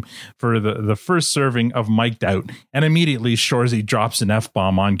the game for the first serving of Mic'd Out. And immediately, Shorzy drops an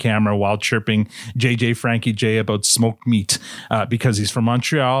F-bomb on camera while chirping JJ Frankie J about smoked meat because he's from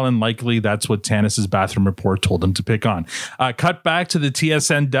Montreal, and likely that's what Tanis's bathroom report told him to pick on. Cut back to the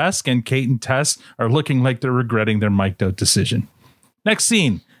TSN desk, and Kate and Tess are looking like they're regretting their Mic'd Out decision. Next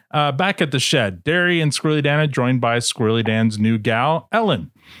scene. Back at the shed, Derry and Squirrely Dan are joined by Squirrely Dan's new gal, Ellen.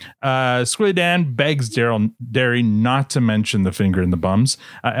 Squirrely Dan begs Derry not to mention the finger in the bums.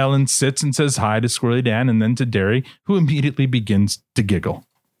 Ellen sits and says hi to Squirrely Dan and then to Derry, who immediately begins to giggle.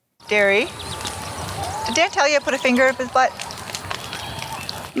 Derry, did Dan tell you to put a finger up his butt?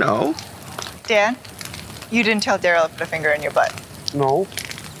 No. Dan, you didn't tell Daryl to put a finger in your butt. No.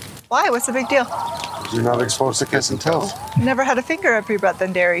 Why? What's the big deal? You're not exposed to kiss and tell. Never had a finger up your butt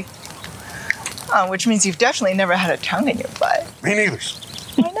then, Derry. Oh, which means you've definitely never had a tongue in your butt. Me neither.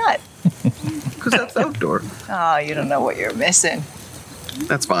 Why not? Because that's outdoor. Oh, you don't know what you're missing.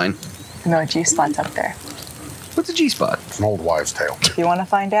 That's fine. No G-spot's up there. What's a G-spot? It's an old wives' tale. If you want to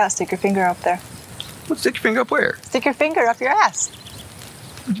find out, stick your finger up there. Stick your finger up where? Stick your finger up your ass.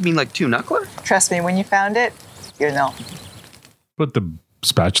 You mean like 2-knuckler? Trust me, when you found it, you'll know. Put the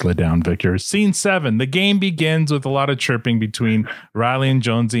spatula down, Victor. Scene 7. The game begins with a lot of chirping between Riley and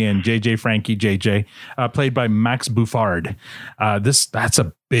Jonesy and JJ Frankie JJ, played by Max Bouffard. That's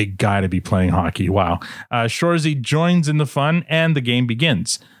a big guy to be playing hockey. Wow. Shorzy joins in the fun and the game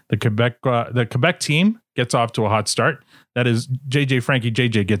begins. The Quebec team gets off to a hot start. That is, JJ Frankie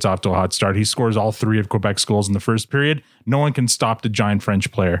JJ gets off to a hot start. He scores all 3 of Quebec's goals in the first period. No one can stop the giant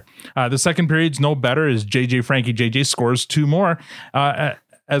French player. The second period's no better as JJ Frankie JJ scores 2 more.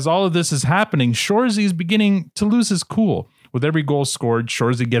 As all of this is happening, Shorzy is beginning to lose his cool. With every goal scored,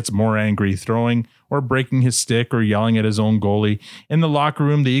 Shorzy gets more angry, throwing or breaking his stick or yelling at his own goalie. In the locker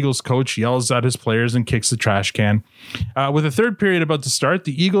room, the Eagles coach yells at his players and kicks the trash can. With the third period about to start,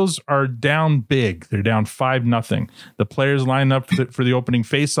 the Eagles are down big. They're down 5-0. The players line up for the opening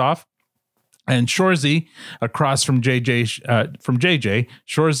face-off. And Shorzy, across from JJ,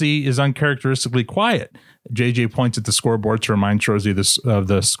 Shorzy is uncharacteristically quiet. JJ points at the scoreboard to remind Shorzy of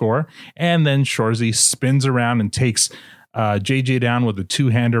the score, and then Shorzy spins around and takes JJ down with a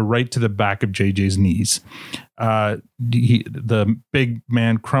two-hander right to the back of JJ's knees. The big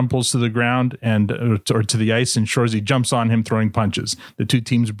man crumples to the ground or to the ice, and Shorzy jumps on him, throwing punches. The two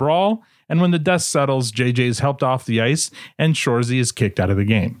teams brawl, and when the dust settles, JJ is helped off the ice, and Shorzy is kicked out of the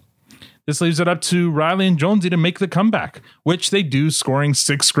game. This leaves it up to Riley and Jonesy to make the comeback, which they do, scoring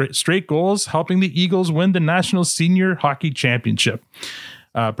 6 straight goals, helping the Eagles win the National Senior Hockey Championship.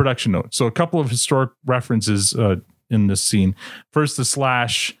 Production note. So a couple of historic references in this scene. First, the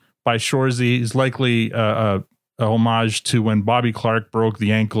slash by Shorzy is likely a homage to when Bobby Clark broke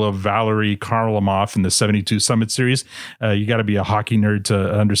the ankle of Valery Karlamov in the 72 Summit Series. You got to be a hockey nerd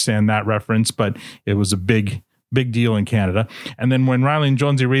to understand that reference, but it was a big deal in Canada. And then when Riley and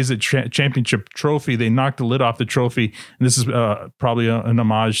Jonesy raised the championship trophy, they knocked the lid off the trophy. And this is probably an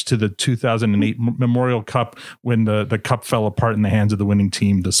homage to the 2008 Memorial Cup when the cup fell apart in the hands of the winning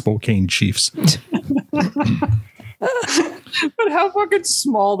team, the Spokane Chiefs. But how fucking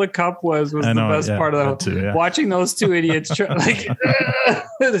small the cup was the best part of watching those two idiots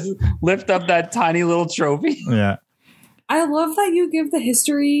lift up that tiny little trophy. Yeah. I love that you give the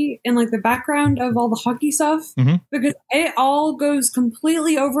history and like the background of all the hockey stuff because it all goes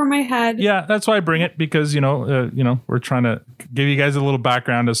completely over my head. Yeah, that's why I bring it, because we're trying to give you guys a little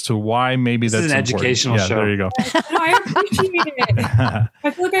background as to why maybe this is an important. educational show. There you go. No, I appreciate it.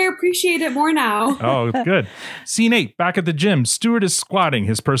 I feel like I appreciate it more now. Oh, good. Scene 8, back at the gym. Stuart is squatting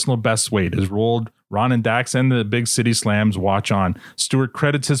his personal best weight as Ron and Dax and the Big City Slams watch on. Stuart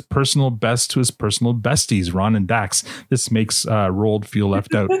credits his personal best to his personal besties, Ron and Dax. This makes Rold feel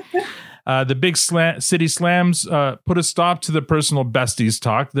left out. The Big City Slams put a stop to the personal besties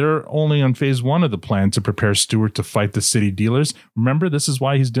talk. They're only on phase 1 of the plan to prepare Stuart to fight the city dealers. Remember, this is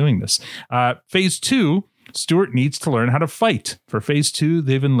why he's doing this. Phase 2, Stuart needs to learn how to fight. For phase 2,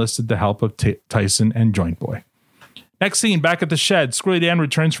 they've enlisted the help of Tyson and Joint Boy. Next scene, back at the shed, Squirrely Dan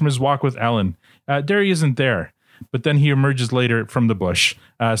returns from his walk with Ellen. Derry isn't there, but then he emerges later from the bush.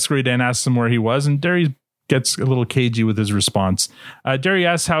 Squirrely Dan asks him where he was, and Derry gets a little cagey with his response. Derry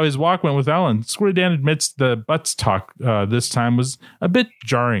asks how his walk went with Ellen. Squirrely Dan admits the butts talk this time was a bit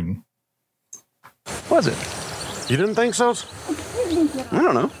jarring. Was it? You didn't think so? I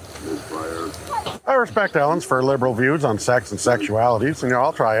don't know. I respect Ellen's for liberal views on sex and sexualities, and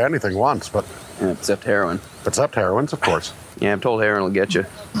I'll try anything once, but... except heroin. Except heroin's, of course. Yeah, I'm told heroin will get you.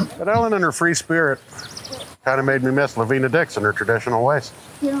 But Ellen and her free spirit kind of made me miss Lavina Dix in her traditional ways.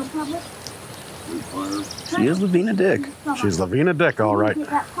 She is Lavina Dick. She's Lavina Dick, all right.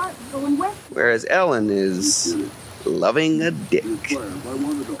 Whereas Ellen is loving a dick.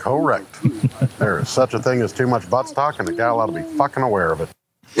 Correct. There is such a thing as too much butts talk, and the gal ought to be fucking aware of it.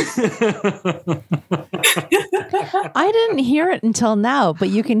 I didn't hear it until now, but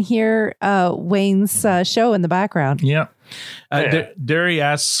you can hear Wayne's show in the background. Yeah. Derry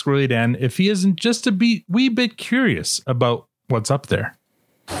asks Squirrely Dan if he isn't just a wee bit curious about what's up there.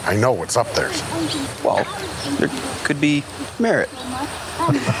 I know what's up there. Well, there could be merit.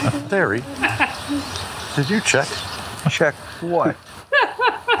 Derry, did you check? Check what?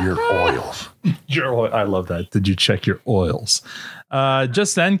 Your oils. I love that. Did you check your oils?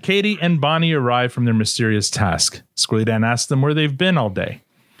 Just then, Katie and Bonnie arrive from their mysterious task. Squirrely Dan asks them where they've been all day.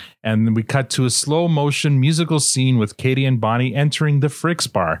 And then we cut to a slow motion musical scene with Katie and Bonnie entering the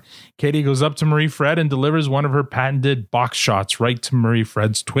Fricks bar. Katie goes up to Marie Fred and delivers one of her patented box shots right to Marie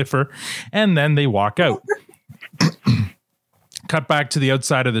Fred's Twiffer. And then they walk out. Cut back to the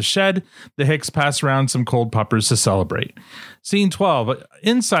outside of the shed. The Hicks pass around some cold puppers to celebrate. Scene 12.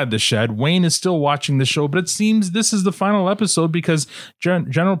 Inside the shed, Wayne is still watching the show, but it seems this is the final episode because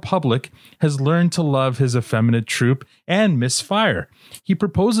general public has learned to love his effeminate troupe and Miss Fire. He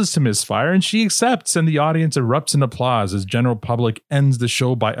proposes to Miss Fire and she accepts, and the audience erupts in applause as general public ends the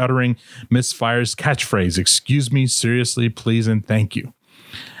show by uttering Miss Fire's catchphrase, "Excuse me, seriously, please, and thank you."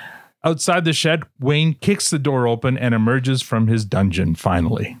 Outside the shed, Wayne kicks the door open and emerges from his dungeon,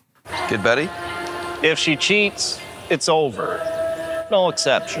 finally. Good, buddy? If she cheats, it's over. No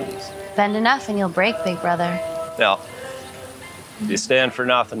exceptions. Bend enough and you'll break, big brother. Now, if you stand for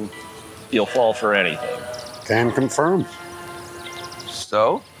nothing, you'll fall for anything. Can confirm.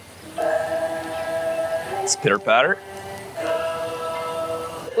 So? It's pitter-patter.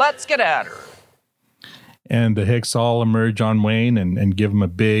 Let's get at her. And the Hicks all emerge on Wayne and give him a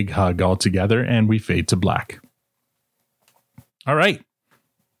big hug all together, and we fade to black. All right.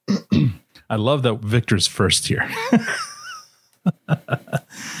 I love that Victor's first here.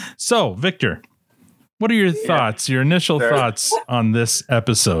 So, Victor, what are your thoughts, your initial thoughts on this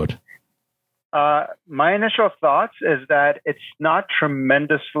episode? My initial thoughts is that it's not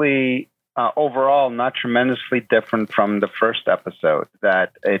tremendously overall not tremendously different from the first episode.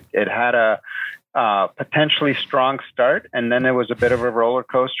 That it had a potentially strong start, and then it was a bit of a roller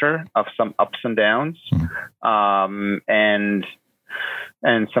coaster of some ups and downs,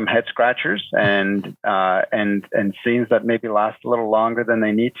 and some head scratchers, and scenes that maybe last a little longer than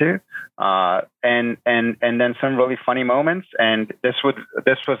they need to, and then some really funny moments. And this was,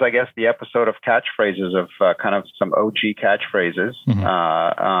 I guess, the episode of catchphrases, of kind of some OG catchphrases,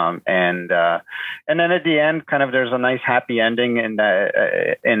 and then at the end, kind of there's a nice happy ending in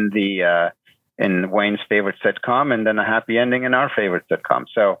Wayne's favorite sitcom, and then a happy ending in our favorite sitcom.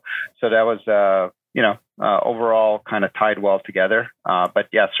 So that was overall kind of tied well together. But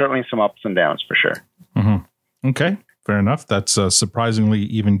yeah, certainly some ups and downs for sure. Okay, fair enough. That's surprisingly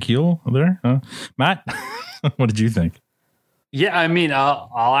even keel there. Matt, what did you think? Yeah, I mean,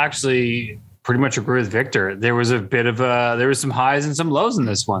 I'll actually pretty much agree with Victor. There was there was some highs and some lows in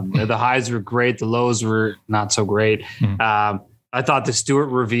this one. The highs were great. The lows were not so great. I thought the Stewart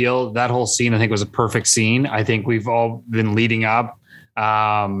reveal, that whole scene, I think was a perfect scene. I think we've all been leading up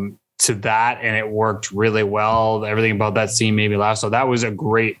to that, and it worked really well. Everything about that scene made me laugh. So that was a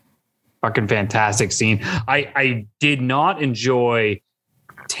great, fucking fantastic scene. I did not enjoy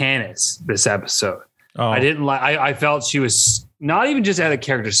Tanis this episode. I didn't like. I felt she was not even just out of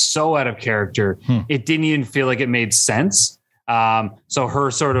character, so out of character. It didn't even feel like it made sense. So her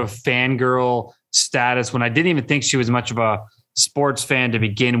sort of fangirl status, when I didn't even think she was much of a sports fan to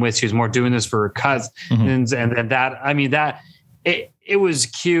begin with, she was more doing this for her cousins, and then that. I mean that. It was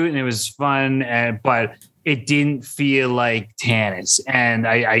cute and it was fun, but it didn't feel like Tanis, and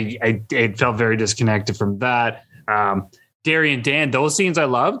I felt very disconnected from that. Derry and Dan, those scenes I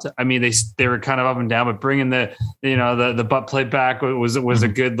loved. I mean, they were kind of up and down, but bringing the butt play back was a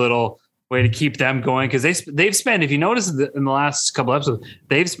good little way to keep them going, because they've spent, if you notice in the last couple episodes,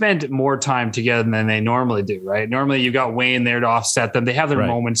 they've spent more time together than they normally do, right? Normally you got Wayne there to offset them. They have their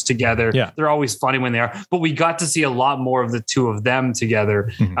moments together. Yeah. They're always funny when they are, but we got to see a lot more of the two of them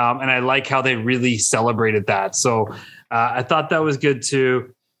together. And I like how they really celebrated that. So I thought that was good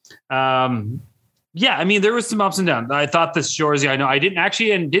too. Yeah, I mean, there was some ups and downs. I thought the Shorzy, I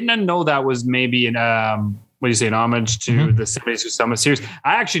didn't know that was maybe an an homage to the 72 Summit series.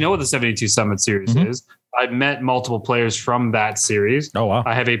 I actually know what the 72 Summit series is. I've met multiple players from that series. Oh wow!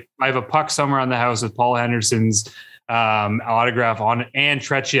 I have a puck somewhere on the house with Paul Henderson's autograph on it, and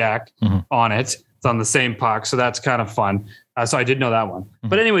Tretiak on it. It's on the same puck, so that's kind of fun. So I did know that one.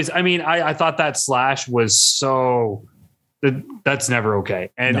 But anyways, I mean, I thought that slash was so. That's never okay.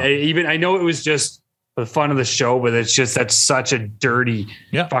 And I know it was just the fun of the show, but that's such a dirty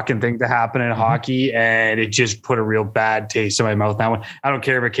fucking thing to happen in hockey, and it just put a real bad taste in my mouth. That one, I don't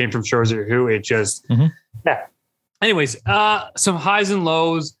care if it came from Shorzy or who. It just Anyways, some highs and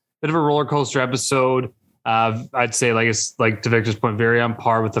lows, bit of a roller coaster episode. I'd say, like to Victor's point, very on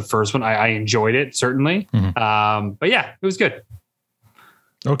par with the first one. I enjoyed it certainly, but yeah, it was good.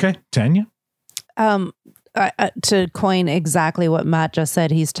 Okay, Tanya. To coin exactly what Matt just said,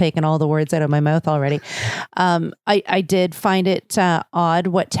 he's taken all the words out of my mouth already. I did find it odd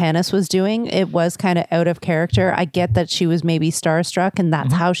what Tanis was doing. It was kind of out of character. I get that she was maybe starstruck and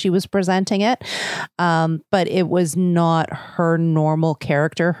that's how she was presenting it. But it was not her normal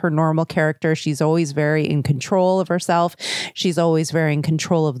character. Her normal character, she's always very in control of herself. She's always very in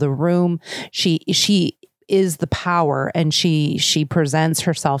control of the room. She is the power, and she presents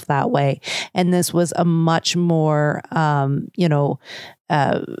herself that way. And this was a much more starstruck.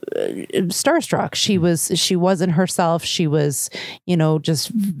 She wasn't herself. She was just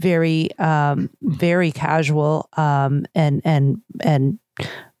very very casual, and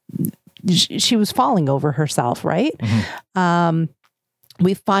she was falling over herself, right?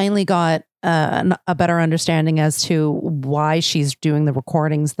 We finally got a better understanding as to why she's doing the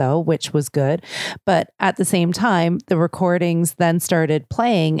recordings, though, which was good. But at the same time, the recordings then started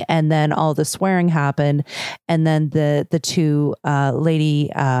playing, and then all the swearing happened, and then the two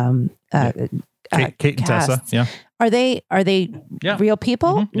lady Kate and Tessa, yeah. Are they real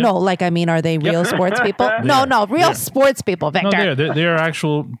people? No, are they real sports people? No, real sports people, Victor. No, they're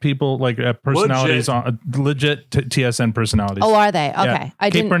actual people, like personalities, legit TSN personalities. Oh, are they? Okay. Yeah.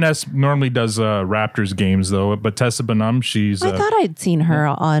 Kate Burness normally does Raptors games, though, but Tessa Bonham, she's... I thought I'd seen her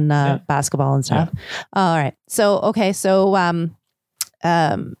on basketball and stuff. All right. So, okay. So,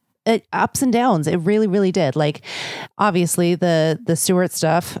 ups and downs. It really, really did. Like, obviously the Stewart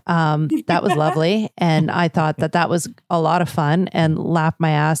stuff, that was lovely. And I thought that was a lot of fun and laughed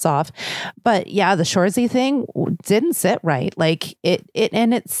my ass off. But yeah, the Shorzy thing didn't sit right. Like it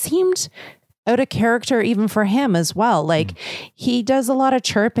seemed out of character even for him as well. Like he does a lot of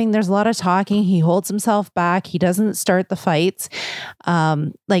chirping. There's a lot of talking. He holds himself back. He doesn't start the fights.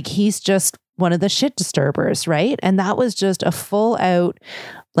 Like he's just one of the shit disturbers, right? And that was just a full out,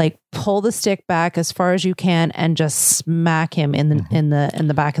 like pull the stick back as far as you can and just smack him in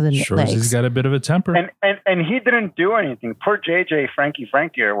the back of the legs. He's got a bit of a temper, and he didn't do anything. Poor JJ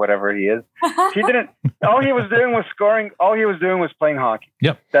Frankie or whatever he is. He didn't. All he was doing was scoring. All he was doing was playing hockey.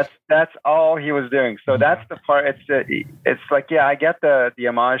 Yep. That's all he was doing. So that's the part. It's like, yeah, I get the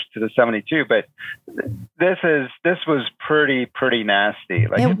homage to the 72, but this was pretty nasty.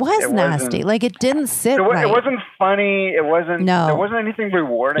 Like it was nasty. Like it didn't sit right. It wasn't funny. It wasn't. No. There wasn't anything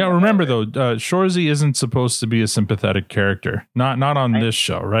rewarding. Yeah, remember though, Shorzy isn't supposed to be a sympathetic character. Not on this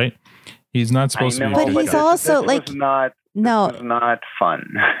show, right? He's not supposed to be. But he's also like was not. No, it was not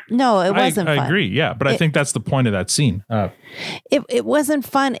fun. No, it wasn't fun. I agree. Yeah, but I think that's the point of that scene. It wasn't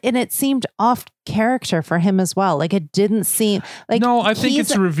fun, and it seemed off character for him as well. Like it didn't seem like. No, I think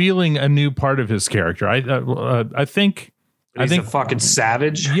it's revealing a new part of his character. I think. He's a fucking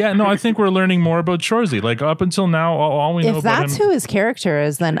savage. Yeah, no, I think we're learning more about Shorzy. Like up until now, all we know if about him. that's who his character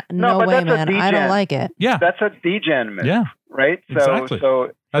is, then no way, man. I don't like it. Yeah, that's a D-Gen move. Yeah, right. Exactly.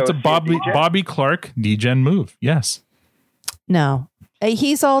 So that's a Bobby Clark D-Gen move. Yes. No,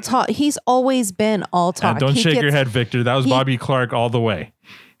 he's all talk. He's always been all talk. Don't shake your head, Victor. That was Bobby Clark all the way.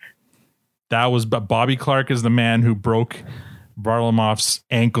 That was Bobby Clark is the man who broke Varlamov's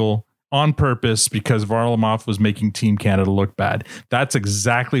ankle on purpose because Varlamov was making Team Canada look bad. That's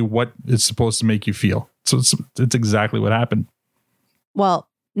exactly what it's supposed to make you feel. So it's exactly what happened. Well,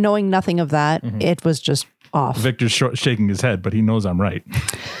 knowing nothing of that, it was just off. Victor's shaking his head, but he knows I'm right.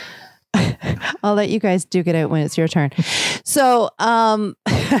 I'll let you guys duke it out when it's your turn. So,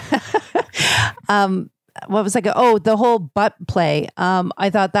 what was the whole butt play. I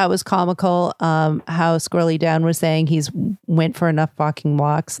thought that was comical. How Squirrely Dan was saying he's went for enough fucking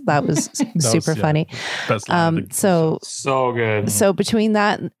walks. That was super funny. So good. So between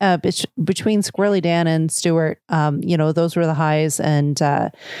that, between Squirrely Dan and Stewart, those were the highs, and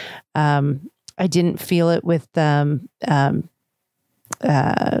I didn't feel it with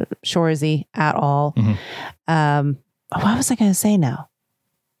Shorzy at all. What was I going to say now?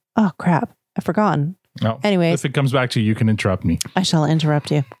 Oh crap, I've forgotten. No. Anyway, if it comes back to you, you can interrupt me. I shall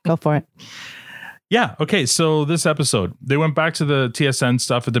interrupt you. Go for it. Yeah. Okay. So this episode, they went back to the TSN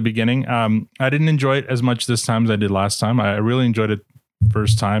stuff at the beginning. I didn't enjoy it as much this time as I did last time. I really enjoyed it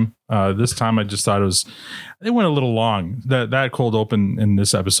first time. This time I just thought they went a little long. That cold open in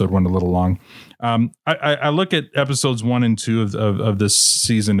this episode went a little long. I look at episodes 1 and 2 of this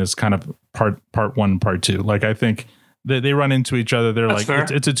season as kind of part 1, part 2. Like I think they run into each other. They're that's like,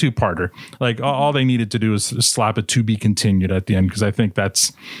 it's a 2-parter. Like all they needed to do is slap a to be continued at the end. Cause I think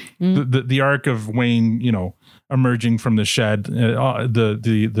that's the arc of Wayne, emerging from the shed,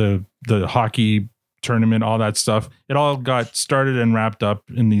 the hockey tournament, all that stuff. It all got started and wrapped up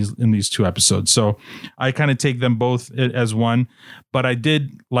in these 2 episodes. So I kind of take them both as one, but I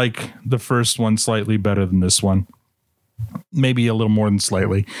did like the first one slightly better than this one. Maybe a little more than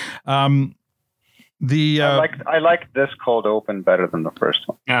slightly. I like this cold open better than the first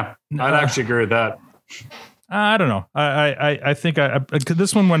one. Yeah, I'd actually agree with that. I don't know. I think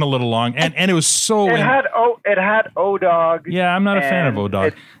this one went a little long, and it was so. It had O-Dog. Yeah, I'm not a fan of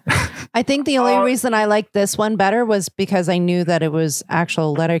O-Dog. I think the only reason I liked this one better was because I knew that it was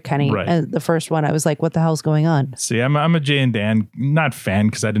actual Letterkenny. Right. The first one, I was like, "What the hell's going on?" See, I'm a Jay and Dan not fan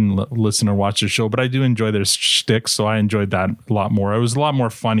because I didn't listen or watch the show, but I do enjoy their shtick, so I enjoyed that a lot more. It was a lot more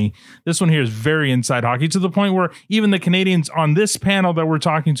funny. This one here is very inside hockey to the point where even the Canadians on this panel that we're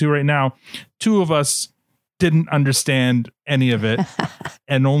talking to right now, 2 of us didn't understand any of it,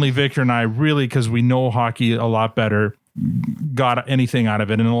 and only Victor and I really, because we know hockey a lot better, got anything out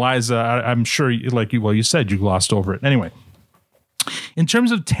of it. And Eliza, I'm sure, you said you glossed over it. Anyway, in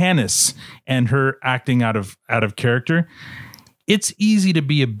terms of Tanis and her acting out of character, it's easy to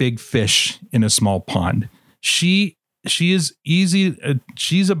be a big fish in a small pond. She is easy.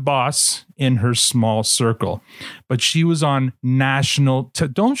 She's a boss in her small circle, but she was on national.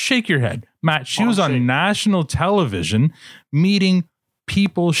 Don't shake your head, Matt. She was on national television meeting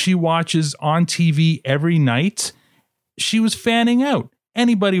people she watches on TV every night. She was fanning out.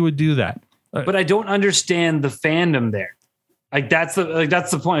 Anybody would do that. But I don't understand the fandom there. That's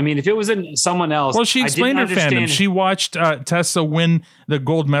the point. I mean, if it was in someone else, well, she explained her fandom. She watched Tessa win the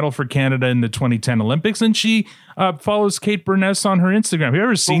gold medal for Canada in the 2010 Olympics, and she follows Kate Burness on her Instagram. Have you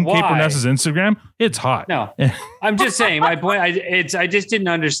ever seen Kate Burness's Instagram? It's hot. No, I'm just saying. My point. I just didn't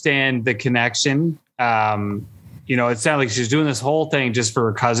understand the connection. it sounded like she's doing this whole thing just for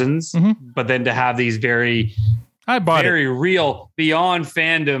her cousins, but then to have these very real beyond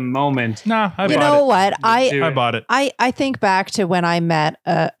fandom moment. Nah, you know what? I bought it. I think back to when I met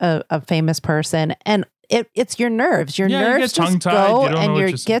a famous person, and it's your nerves. Your nerves just go, and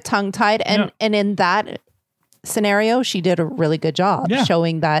you get tongue tied. And in that scenario, she did a really good job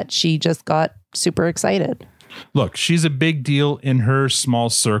showing that she just got super excited. Look, she's a big deal in her small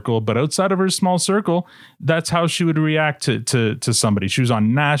circle, but outside of her small circle, that's how she would react to somebody. She was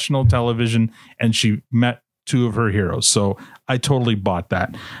on national television and she met two of her heroes. So I totally bought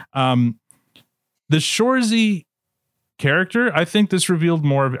that. The Shorzy character, I think this revealed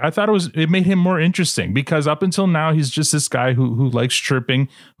more of, I thought it made him more interesting, because up until now he's just this guy who likes chirping,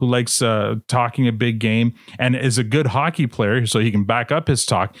 who likes talking a big game, and is a good hockey player, so he can back up his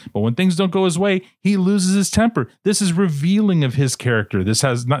talk. But when things don't go his way, he loses his temper. This is revealing of his character. This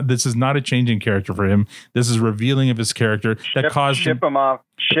is not a changing character for him. This is revealing of his character that caused ship him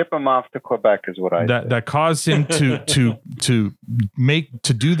off to Quebec is what I said. That caused him to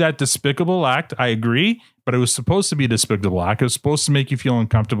do that despicable act. I agree. But it was supposed to be a despicable act. It was supposed to make you feel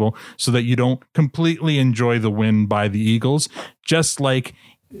uncomfortable so that you don't completely enjoy the win by the Eagles. Just like,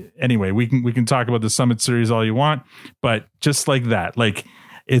 anyway, we can talk about the Summit Series all you want, but just like that, like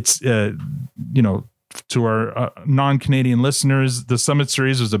it's, to our non-Canadian listeners, the Summit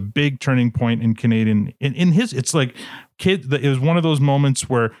Series was a big turning point in Canadian, it's like it was one of those moments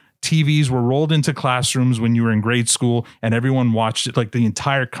where TVs were rolled into classrooms when you were in grade school and everyone watched it, like the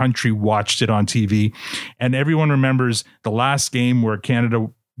entire country watched it on TV. And everyone remembers the last game where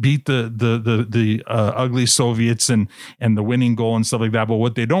Canada beat the ugly Soviets and the winning goal and stuff like that. But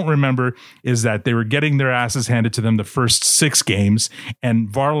what they don't remember is that they were getting their asses handed to them the first 6 games, and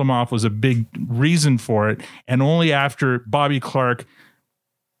Varlamov was a big reason for it. And only after Bobby Clark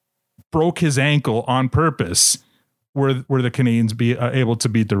broke his ankle on purpose were the Canadians be able to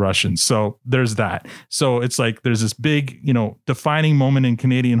beat the Russians. So there's that. So it's like there's this big, defining moment in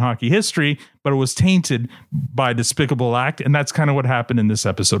Canadian hockey history, but it was tainted by a despicable act, and that's kind of what happened in this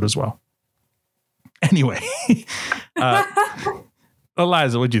episode as well. Anyway,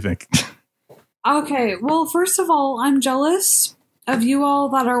 Eliza, what'd you think? Okay, well, first of all, I'm jealous of you all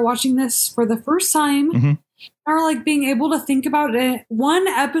that are watching this for the first time, are like being able to think about it one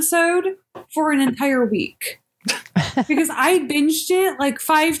episode for an entire week. Because I binged it like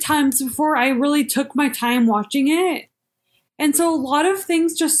 5 times before I really took my time watching it. And so a lot of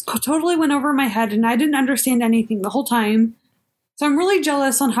things just totally went over my head and I didn't understand anything the whole time. So I'm really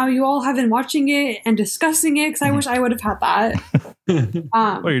jealous on how you all have been watching it and discussing it, because I wish I would have had that.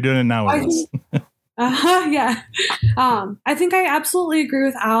 Well, you're doing it now with us. Yeah. I think I absolutely agree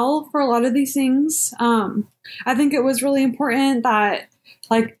with Al for a lot of these things. I think it was really important that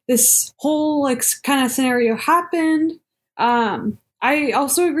like this whole like kind of scenario happened. I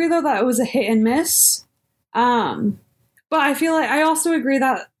also agree though that it was a hit and miss. But I feel like I also agree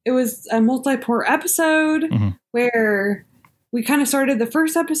that it was a multi-part episode where we kind of started the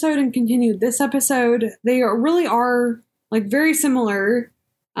first episode and continued this episode. They really are like very similar.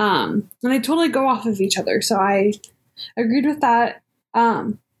 And they totally go off of each other. So I agreed with that.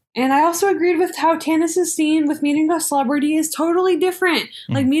 And I also agreed with how Tanis's scene with meeting a celebrity is totally different.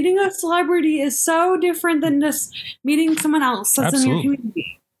 Like meeting a celebrity is so different than just meeting someone else that's in your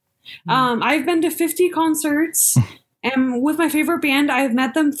community. I've been to 50 concerts, and with my favorite band, I've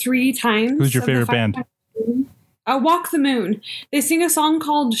met them 3 times. Who's your favorite band? Walk the Moon. They sing a song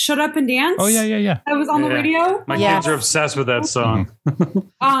called Shut Up and Dance. Oh, yeah. That was on the radio. My kids are obsessed with that song.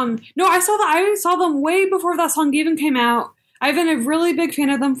 No, I saw them way before that song even came out. I've been a really big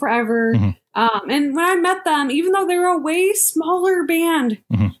fan of them forever. And when I met them, even though they were a way smaller band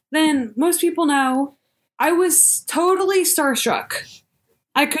than most people know, I was totally starstruck.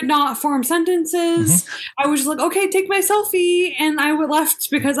 I could not form sentences. I was just like, okay, take my selfie. And I left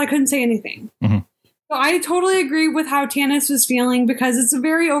because I couldn't say anything. So I totally agree with how Tanis was feeling, because it's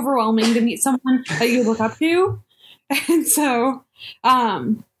very overwhelming to meet someone that you look up to. And so, yeah,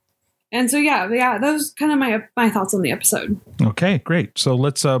 those kind of my thoughts on the episode. Okay, great. So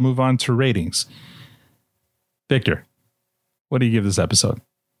let's move on to ratings. Victor, what do you give this episode?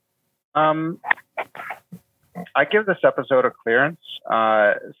 I give this episode a clearance.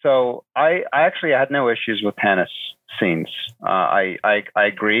 So I actually had no issues with Tanis scenes. I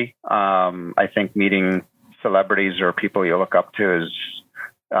agree. I think meeting celebrities or people you look up to is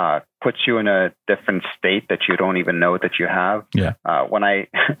puts you in a different state that you don't even know that you have. Yeah. When I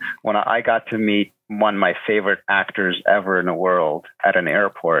got to meet one of my favorite actors ever in the world at an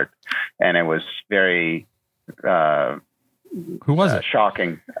airport, and it was very Who was it?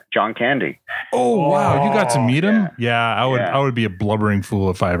 Shocking. John Candy. Oh wow, you got to meet him? Yeah, I would be a blubbering fool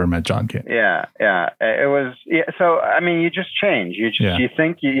if I ever met John Candy. Yeah. It was. Yeah. So I mean, you just change. You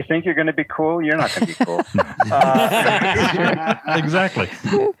think you're going to be cool. You're not going to be cool. Exactly.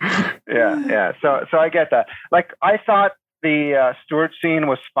 Yeah. So I get that. Like I thought the Stewart scene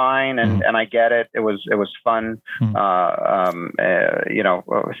was fine, and I get it. It was fun.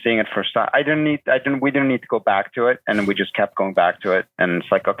 Seeing it first time. We didn't need to go back to it, and we just kept going back to it. And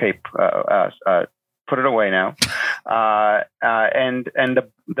it's like, okay, put it away now. And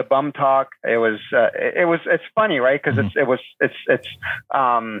the bum talk. It's funny, right? Because it's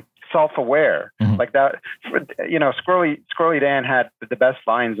self-aware, like that. Squirrely Dan had the best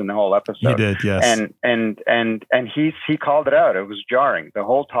lines in the whole episode. He did, yes. And he called it out. It was jarring. The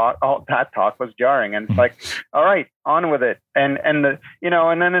whole talk, all that talk was jarring. And it's like, all right, on with it. And then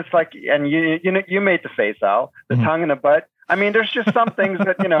it's like, and you made the face, Al, the tongue in the butt. I mean, there's just some things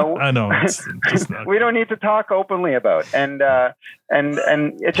that I know it's just not... we don't need to talk openly about, and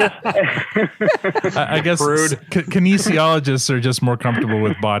it just. I guess kinesiologists are just more comfortable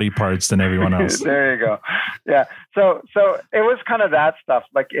with body parts than everyone else. There you go. Yeah. So it was kind of that stuff.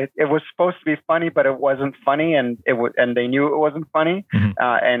 Like it was supposed to be funny, but it wasn't funny, and they knew it wasn't funny,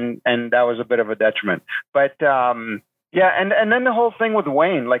 and that was a bit of a detriment. But yeah, and then the whole thing with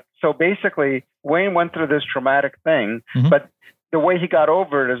Wayne, like, so basically Wayne went through this traumatic thing, but the way he got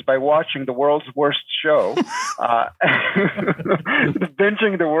over it is by watching the world's worst show,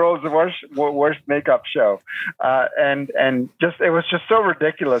 binging the world's worst makeup show, and just it was just so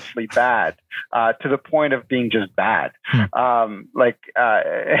ridiculously bad to the point of being just bad. It was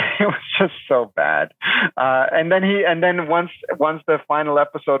just so bad. And then once the final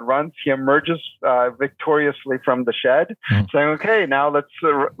episode runs, he emerges victoriously from the shed, saying, "Okay, now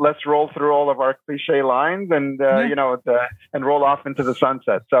let's roll through all of our cliche lines and and roll off into the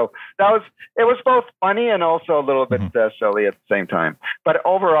sunset." So it was both funny and also a little bit silly at the same time. But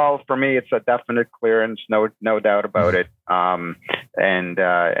overall, for me, it's a definite clearance, no doubt about it. And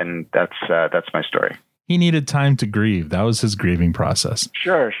that's my story. He needed time to grieve. That was his grieving process.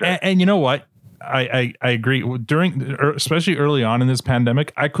 Sure. And you know what? I agree. Especially early on in this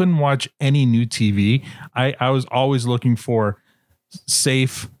pandemic, I couldn't watch any new TV. I was always looking for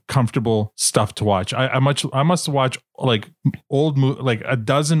safe, comfortable stuff to watch. I must watch like a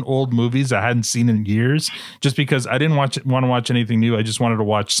dozen old movies I hadn't seen in years, just because I didn't want to watch anything new. I just wanted to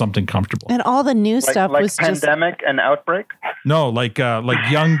watch something comfortable. And all the new stuff was Pandemic just... and Outbreak. No, like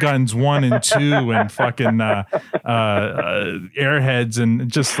Young Guns 1 and 2 and fucking Airheads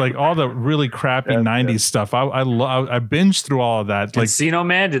and just like all the really crappy 90s stuff. I binged through all of that. Like Encino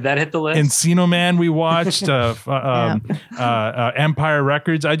Man, did that hit the list? Encino Man we watched, Empire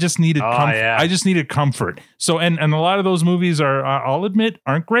Records. I just needed I just needed comfort. So and a lot of those movies I'll admit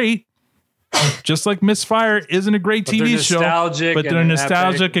aren't great. Just like Misfire isn't a great TV show, but they're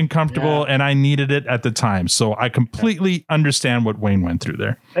nostalgic and comfortable, and I needed it at the time. So I completely understand what Wayne went through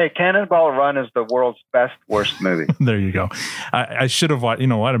there. Hey, Cannonball Run is the world's worst movie. There you go. I should have watched. You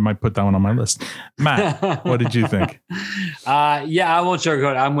know what? I might put that one on my list. Matt, what did you think? Yeah, I won't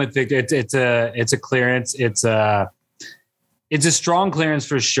sugarcoat. I'm with Victor. It's a clearance. It's a strong clearance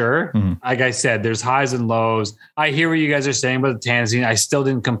for sure. Like I said, there's highs and lows. I hear what you guys are saying about the Tanzine. I still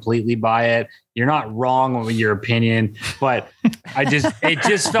didn't completely buy it. You're not wrong with your opinion, but it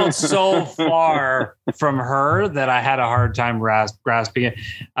just felt so far from her that I had a hard time grasping it.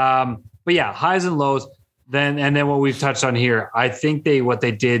 But yeah, highs and lows. And then what we've touched on here, I think what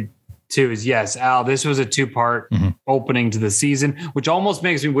they did too is, yes, Al, this was a 2-part opening to the season, which almost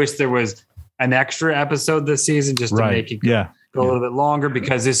makes me wish there was an extra episode this season just to make it go a little bit longer,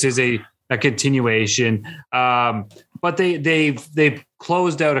 because this is a continuation. But they've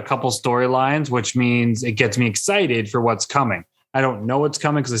closed out a couple storylines, which means it gets me excited for what's coming. I don't know what's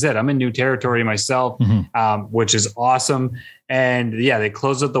coming because I said I'm in new territory myself, which is awesome. And yeah, they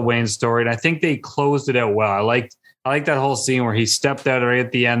closed out the Wayne story, and I think they closed it out well. I like that whole scene where he stepped out right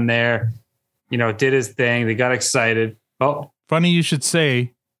at the end there, did his thing. They got excited. Oh, funny you should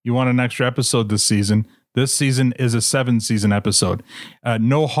say you want an extra episode this season. This season is a 7-season episode.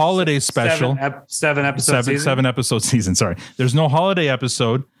 No holiday special. 7 episode season? 7 episode season. Sorry. There's no holiday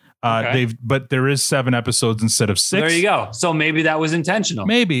episode. But there is 7 episodes instead of 6. Well, there you go. So maybe that was intentional.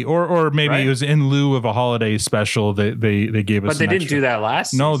 Maybe, or maybe it was in lieu of a holiday special that they gave us. But they didn't do that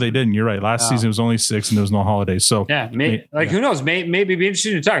last season. No, they didn't. You're right. Last season was only 6 and there was no holiday. So yeah, who knows? Maybe it'd be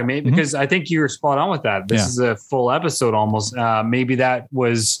interesting to talk. Because I think you were spot on with that. This is a full episode almost. Maybe that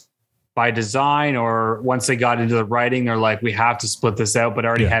was by design, or once they got into the writing, they're like, we have to split this out, but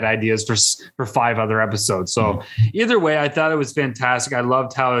already had ideas for 5 other episodes. So either way, I thought it was fantastic. I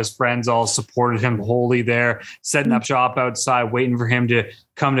loved how his friends all supported him wholly there, setting up shop outside, waiting for him to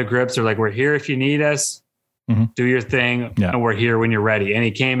come to grips. They're like, we're here if you need us, do your thing, and we're here when you're ready. And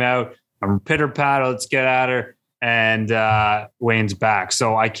he came out, pitter patter, let's get at her. And Wayne's back.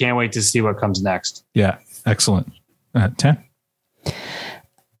 So I can't wait to see what comes next. Yeah. Excellent. 10.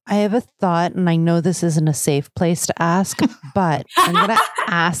 I have a thought, and I know this isn't a safe place to ask, but I'm going to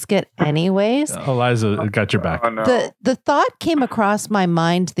ask it anyways. Eliza got your back. Oh, no. The thought came across my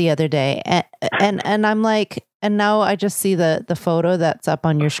mind the other day, and I'm like, and now I just see the photo that's up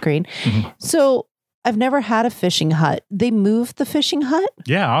on your screen. So I've never had a fishing hut. They moved the fishing hut?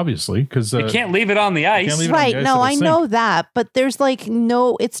 Yeah, obviously, because you can't leave it on the ice. Right. No, I know that, but there's like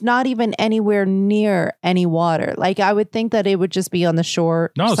it's not even anywhere near any water. Like I would think that it would just be on the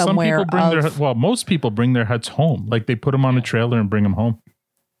shore somewhere. Some people bring most people bring their huts home. Like they put them on a trailer and bring them home.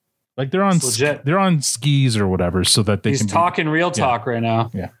 Like they're on skis or whatever, so that they He's can talking real talk right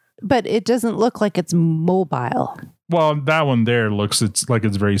now. Yeah. But it doesn't look like it's mobile. Well, that one there it's like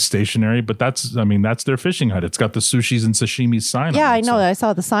it's very stationary, but that's their fishing hut. It's got the sushis and sashimi sign. Yeah, on it, I know. I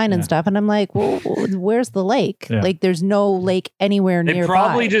saw the sign and stuff, and I'm like, well, where's the lake? Yeah. Like, there's no lake anywhere They nearby.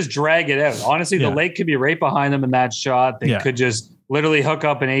 probably just drag it out. Honestly, the lake could be right behind them in that shot. They could just literally hook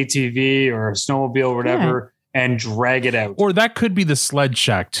up an ATV or a snowmobile or whatever and drag it out. Or that could be the sled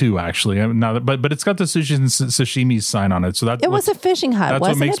shack too, actually. But it's got the sushi and sashimi sign on it. So it was a fishing hut. That's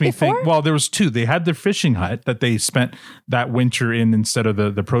wasn't what makes it me before? think. Well, there was 2. They had their fishing hut that they spent that winter in instead of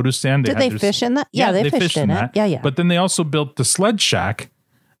the produce stand. Did they fish in that? Yeah, they fished in it. Yeah. But then they also built the sled shack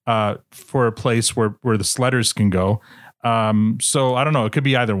for a place where the sledders can go. So I don't know. It could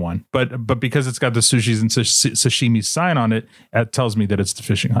be either one, but because it's got the sushis and sashimi sign on it, it tells me that it's the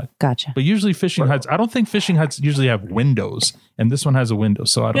fishing hut. Gotcha. But usually fishing huts, I don't think fishing huts usually have windows, and this one has a window.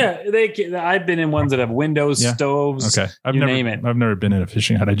 So I don't. Yeah, I've been in ones that have windows, stoves. Okay, name it. I've never been in a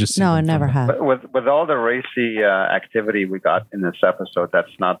fishing hut. I just I never have. But with all the racy activity we got in this episode,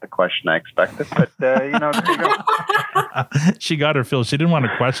 that's not the question I expected. But there you go. She got her fill. She didn't want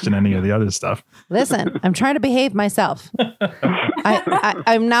to question any of the other stuff. Listen, I'm trying to behave myself.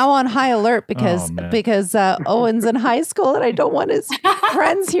 I'm now on high alert because Owen's in high school and I don't want his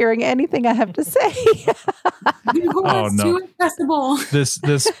friends hearing anything I have to say. Oh no! Too accessible. This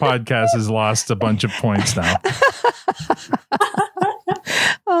podcast has lost a bunch of points now.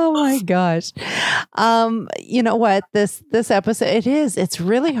 Oh my gosh. You know what? This episode, it's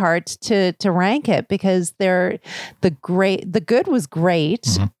really hard to rank it because the good was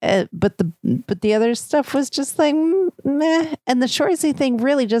great, but the other stuff was just like meh. And the Shorzy thing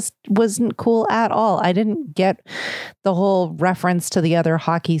really just wasn't cool at all. I didn't get the whole reference to the other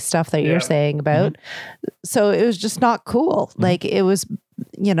hockey stuff that you're saying about. So it was just not cool. Like it was,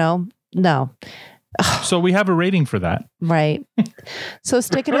 no. So we have a rating for that. Right. So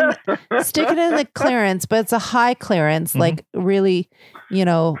stick it in the clearance, but it's a high clearance, like really,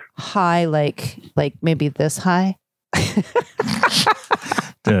 high, like maybe this high.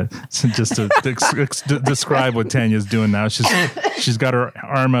 So just to describe what Tanya's doing now, she's got her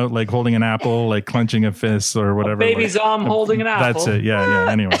arm out like holding an apple, like clenching a fist or whatever. Baby's arm holding an apple. That's it. Yeah.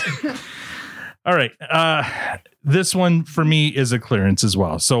 Anyway. All right. This one for me is a clearance as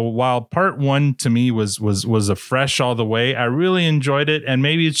well. So while part 1 to me was a fresh all the way, I really enjoyed it. And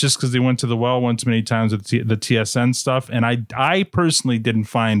maybe it's just because they went to the well one too many times with the TSN stuff. And I personally didn't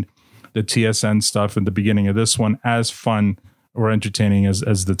find the TSN stuff in the beginning of this one as fun or entertaining as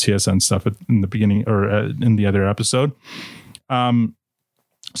the TSN stuff in the beginning or in the other episode. So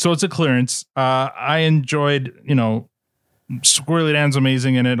it's a clearance. I enjoyed, Squirrely Dan's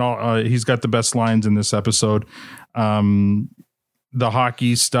amazing in it. He's got the best lines in this episode. The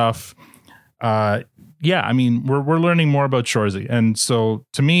hockey stuff. We're learning more about Shorzy. And so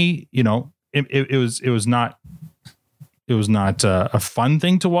to me, it was not a fun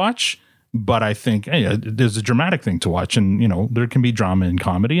thing to watch, but I think there's a dramatic thing to watch, and there can be drama in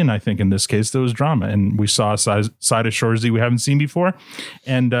comedy. And I think in this case there was drama, and we saw a side of Shorzy we haven't seen before.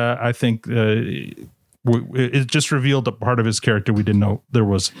 And I think, it just revealed a part of his character we didn't know there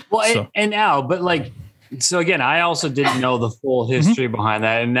was. Well, and now, but so again, I also didn't know the full history behind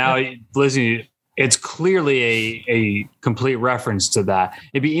that. And now listening, it's clearly a complete reference to that.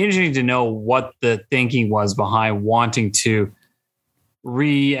 It'd be interesting to know what the thinking was behind wanting to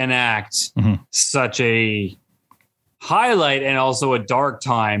reenact such a highlight and also a dark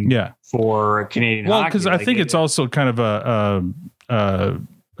time for Canadian hockey. Well, because I think it's also kind of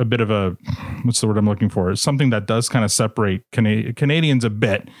a a bit of a, what's the word I'm looking for? Something that does kind of separate Canadians a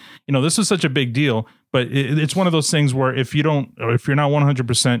bit. You know, this is such a big deal, but it's one of those things where if you're not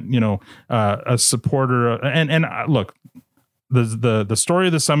 100%, you know, a supporter, and look, the story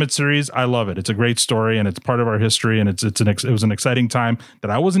of the Summit series, I love it. It's a great story, and it's part of our history, and it was an exciting time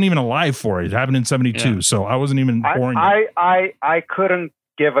that I wasn't even alive for. It happened in 72, so I wasn't even born yet. I couldn't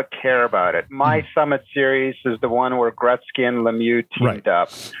give a care about it. My Summit series is the one where Gretzky and Lemieux teamed up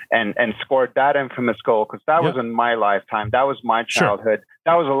and scored that infamous goal, because that was in my lifetime. That was my childhood. Sure.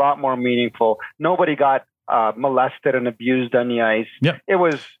 That was a lot more meaningful. Nobody got molested and abused on the ice. Yep. It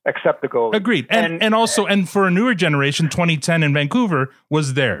was except the goal. Agreed. And also, and for a newer generation, 2010 in Vancouver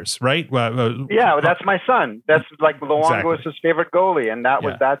was theirs, right? Yeah, that's my son. That's like Luongo was his favorite goalie, and that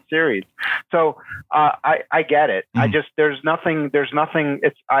was that series. So I get it. I just there's nothing.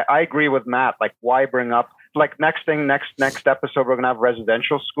 I agree with Matt. Like, why bring up? Like next episode, we're gonna have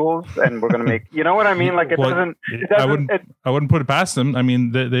residential schools, and we're gonna make. You know what I mean? Like it doesn't. I wouldn't put it past them. I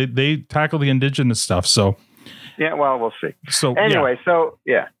mean, they tackle the indigenous stuff. So yeah, well, we'll see. So anyway, So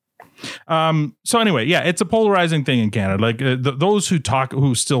anyway, it's a polarizing thing in Canada. Like those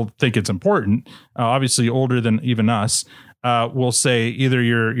who still think it's important, obviously older than even us, will say either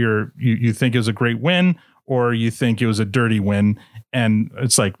you think it was a great win or you think it was a dirty win. And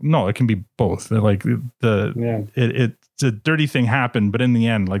it's like, no, it can be both. Like it's a dirty thing happened, but in the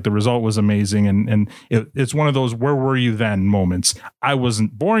end, like the result was amazing. And it's one of those, where were you then moments? I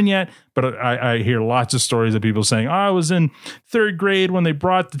wasn't born yet, but I hear lots of stories of people saying, I was in third grade when they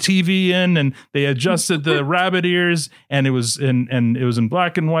brought the TV in and they adjusted the rabbit ears and it was in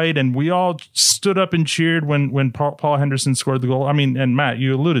black and white. And we all stood up and cheered when Paul Henderson scored the goal. I mean, and Matt,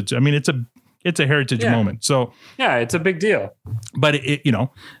 you alluded to, I mean, it's a heritage moment. So yeah, it's a big deal. But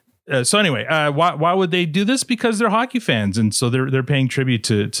so anyway, why would they do this? Because they're hockey fans, and so they're paying tribute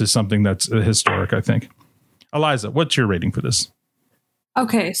to something that's historic, I think. Eliza, what's your rating for this?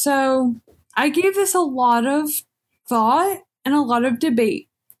 Okay, so I gave this a lot of thought and a lot of debate.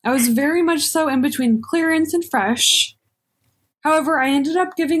 I was very much so in between clearance and fresh. However, I ended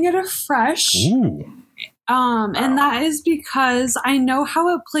up giving it a fresh. Ooh. And that is because I know how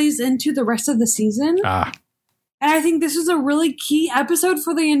it plays into the rest of the season. And I think this was a really key episode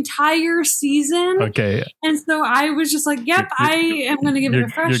for the entire season. Okay. And so I was just like, yep, I am going to give it a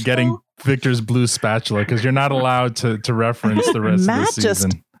fresh. You're getting Victor's blue spatula because you're not allowed to reference the rest of the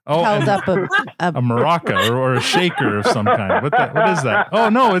season. Held up a maraca or a shaker of some kind. What is that? Oh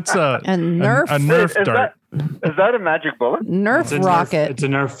no, it's a Nerf dart. Is that a magic bullet? Nerf rocket. It's a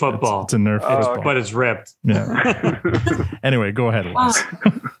Nerf football. It's a Nerf football, but it's ripped. Yeah. Anyway, go ahead, Eliza.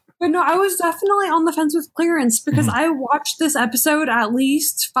 But no, I was definitely on the fence with clearance because I watched this episode at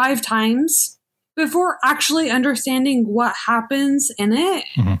least 5 times before actually understanding what happens in it.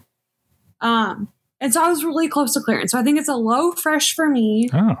 And so I was really close to clearance. So I think it's a low fresh for me.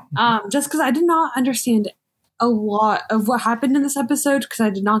 Just because I did not understand a lot of what happened in this episode because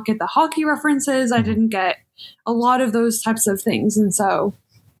I did not get the hockey references. I didn't get a lot of those types of things. And so,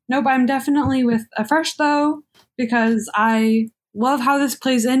 nope, I'm definitely with a fresh though, because I love how this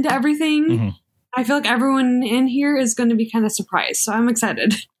plays into everything. I feel like everyone in here is going to be kind of surprised. So I'm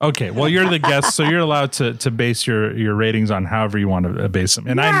excited. Okay. Well, you're the guest, so you're allowed to base your ratings on however you want to base them.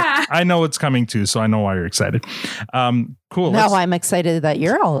 And I know it's coming too, so I know why you're excited. Cool. No, I'm excited that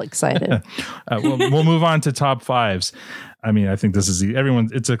you're all excited. We'll move on to top 5s. I mean, I think this is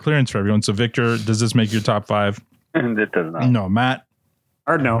it's a clearance for everyone. So Victor, does this make your top 5? It does not. No. Matt?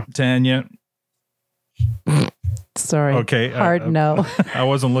 Hard no. Tanya? Sorry. Okay. Hard no. I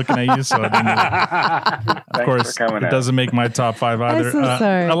wasn't looking at you, so I didn't. Of course, it doesn't make my top 5 either. I'm so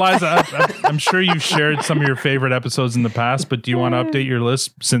sorry. Eliza, I'm sure you've shared some of your favorite episodes in the past, but do you want to update your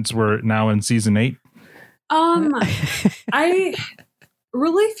list since we're now in season 8? I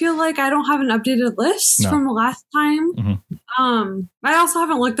really feel like I don't have an updated list from the last time. I also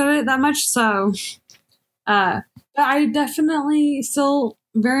haven't looked at it that much, so but I definitely still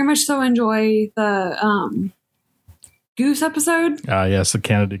very much so enjoy the Goose episode. Yes, the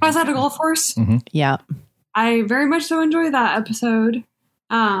Canada Goose. Outside of Golf Course. Yeah. I very much so enjoy that episode.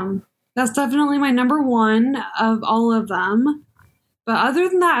 That's definitely my number 1 of all of them. But other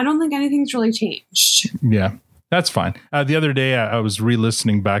than that, I don't think anything's really changed. Yeah, that's fine. The other day, I was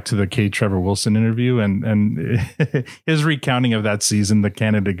re-listening back to the K. Trevor Wilson interview and his recounting of that season, the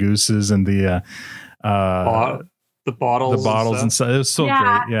Canada Gooses and the bottles and stuff. It was so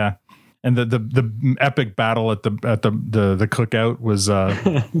great. Yeah. And the epic battle at the cookout was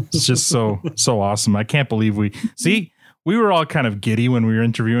just so awesome. I can't believe we were all kind of giddy when we were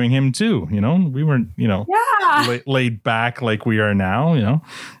interviewing him too. You know, we weren't, laid back like we are now, you know.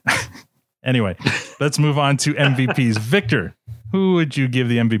 Anyway, let's move on to MVPs. Victor, who would you give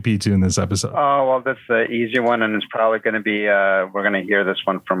the MVP to in this episode? Oh, well, that's the easy one, and it's probably going to be, we're going to hear this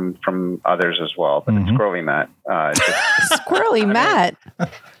one from others as well, but it's Squirrely Matt. Squirrely Matt.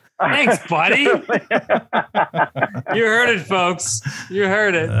 Thanks, buddy. You heard it, folks. You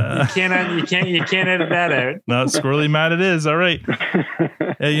heard it. You can't edit that out. No, Squirrely Matt it is. All right.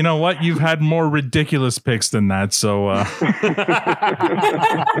 Hey, you know what? You've had more ridiculous picks than that, so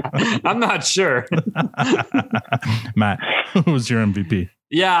I'm not sure. Matt, who was your MVP?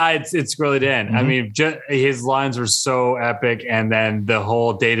 Yeah, it's Squirrely Dan. I mean, his lines were so epic, and then the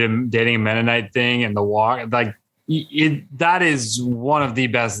whole dating a Mennonite thing and the walk, like that is one of the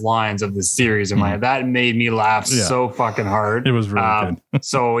best lines of the series. That made me laugh so fucking hard. It was really good.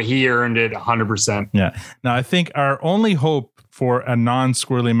 So he earned it 100%. Yeah. Now I think our only hope for a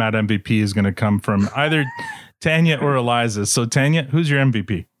non-Squirrely Matt MVP is going to come from either Tanya or Eliza. So Tanya, who's your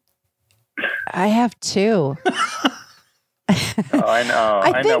MVP? I have two. I know.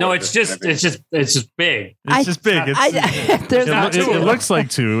 I think, no, it's just big. It's just big. It looks like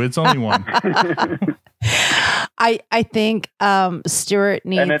two. It's only one. I think Stuart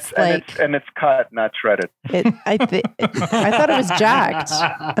needs and it's cut, not shredded. I thought it was jacked.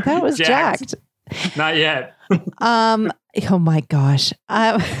 I thought it was jacked. Not yet. Oh my gosh.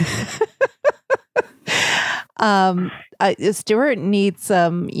 Stuart needs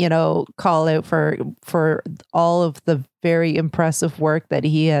some, call out for all of the very impressive work that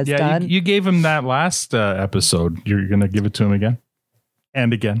he has done. You gave him that last episode. You're going to give it to him again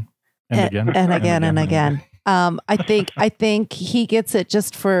and again and again and again and again. I think he gets it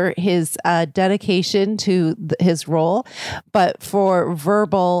just for his dedication to his role, but for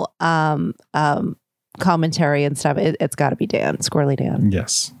verbal commentary and stuff, it's got to be Dan, Squirrely Dan.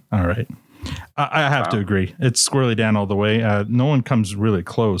 Yes. All right. I have to agree. It's Squirrely Dan all the way. No one comes really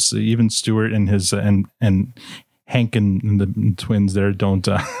close. Even Stuart and his and Hank and the twins there don't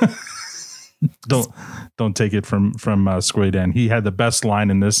take it from Squirrely Dan. He had the best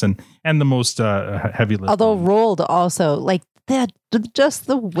line in this and the most heavy lift. Although Rolled also like that, just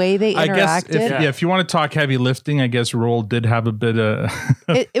the way they interacted. I guess if you want to talk heavy lifting, I guess Roll did have a bit of.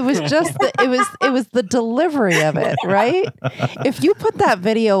 it was just it was the delivery of it, right? If you put that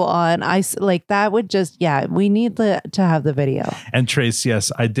video on, that would just we need to have the video. And Trace,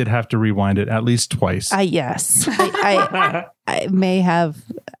 yes, I did have to rewind it at least twice. Yes, I may have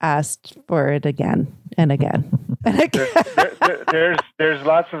asked for it again and again. And again. There's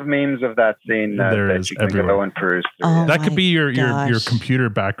lots of memes of that scene that you can go and peruse through. Oh that could be your computer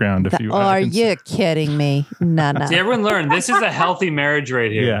background if you. Are you kidding me? No. See, everyone learn this is a healthy marriage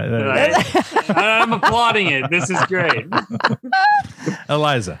right here. Yeah, I'm applauding it. This is great.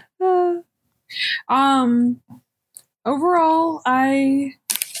 Eliza. Overall, let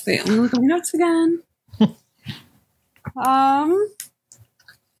me look at my notes again.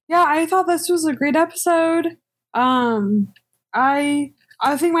 I thought this was a great episode. I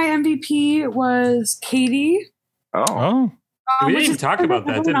think my MVP was Katie. Oh. We didn't even talk about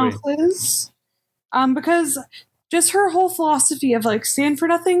that, did we? Because just her whole philosophy of like stand for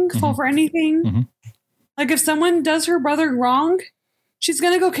nothing, fall for anything. Mm-hmm. Like if someone does her brother wrong, she's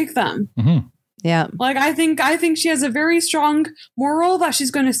gonna go kick them. Mm-hmm. Yeah. Like I think she has a very strong moral that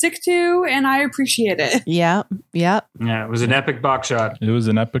she's going to stick to, and I appreciate it. Yeah. Yeah, it was an epic box shot. It was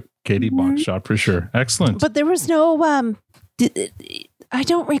an epic Katie box shot for sure. Excellent. But there was no I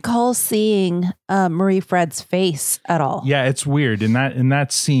don't recall seeing Marie Fred's face at all. Yeah, it's weird. In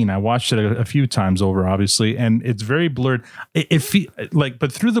that scene, I watched it a few times over, obviously, and it's very blurred.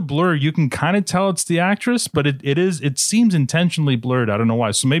 But through the blur, you can kind of tell it's the actress, but it seems intentionally blurred. I don't know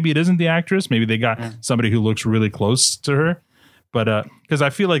why. So maybe it isn't the actress. Maybe they got somebody who looks really close to her. But because I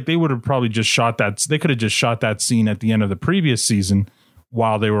feel like they would have probably just shot that. They could have just shot that scene at the end of the previous season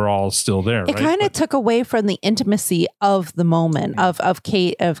while they were all still there. It kind of took away from the intimacy of the moment of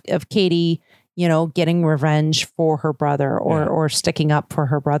Katie, getting revenge for her brother or sticking up for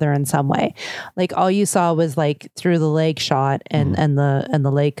her brother in some way. Like all you saw was like through the leg shot and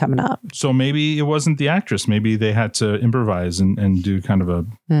the leg coming up. So maybe it wasn't the actress. Maybe they had to improvise and do kind of a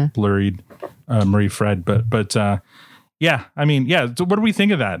blurred Marie Fred. But yeah, I mean, yeah. So what do we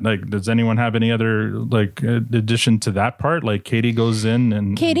think of that? Like, does anyone have any other addition to that part? Like, Katie goes in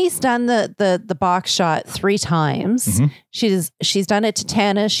and Katie's done the box shot 3 times. Mm-hmm. She's done it to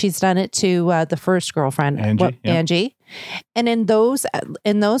Tana. She's done it to the first girlfriend, Angie. And in those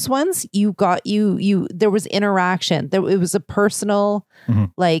ones, you got you there was interaction. It was a personal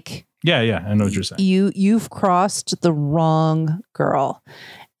Yeah, I know what you're saying. You've crossed the wrong girl,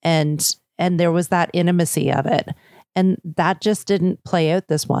 and there was that intimacy of it, and that just didn't play out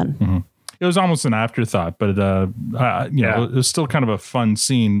this one. Mm-hmm. It was almost an afterthought, but it was still kind of a fun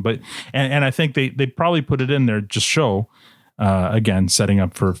scene. But and I think they probably put it in there just show again setting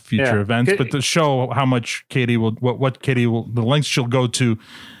up for future events, but to show how much Katie will what Katie will the lengths she'll go to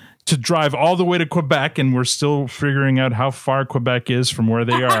drive all the way to Quebec, and we're still figuring out how far Quebec is from where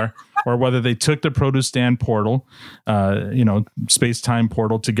they are, or whether they took the produce stand portal, space-time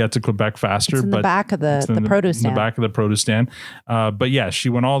portal to get to Quebec faster. It's in the back of the produce stand. In the back of the produce stand. But yeah, she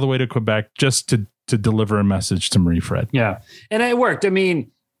went all the way to Quebec just to deliver a message to Marie Fred. Yeah, and it worked. I mean,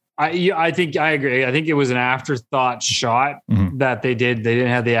 I think I agree. I think it was an afterthought shot that they did. They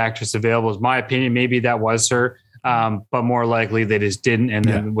didn't have the actress available. Is my opinion. Maybe that was her. But more likely they just didn't. And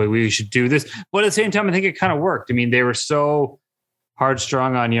then we should do this. But at the same time, I think it kind of worked. I mean, they were so hard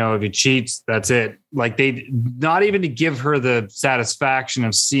strung on, if he cheats, that's it. Like they not even to give her the satisfaction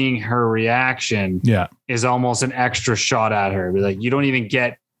of seeing her reaction is almost an extra shot at her. Like you don't even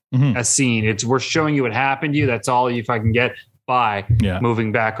get a scene. We're showing you what happened to you. That's all you fucking get by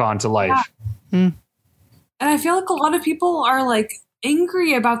moving back on to life. And I feel like a lot of people are like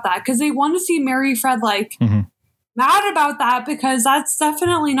angry about that because they want to see Mary Fred mad about that because that's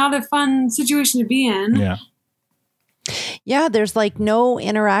definitely not a fun situation to be in. Yeah, there's like no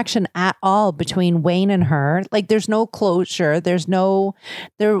interaction at all between Wayne and her. Like there's no closure. There's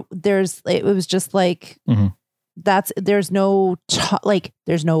it was just like there's no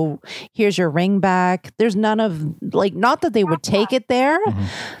here's your ring back. There's none of like, not that they would take it there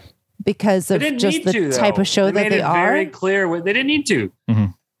because of just the type of show that they are. Very clear they didn't need to.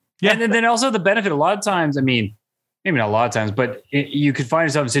 Yeah, and then also the benefit a lot of times, I mean, maybe not a lot of times, but you could find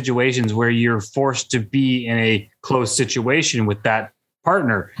yourself in situations where you're forced to be in a close situation with that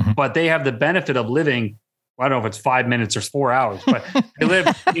partner, but they have the benefit of living, I don't know if it's 5 minutes or 4 hours, but they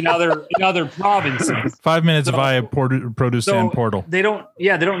live in other provinces. 5 minutes via produce stand portal. They don't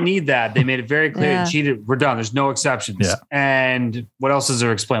need that. They made it very clear and cheated. We're done. There's no exceptions. Yeah. And what else is there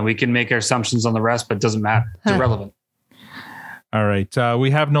to explain? We can make our assumptions on the rest, but it doesn't matter. It's irrelevant. All right.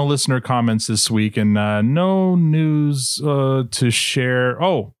 We have no listener comments this week and no news to share.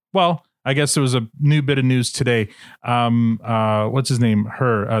 Oh, well, I guess there was a new bit of news today. What's his name?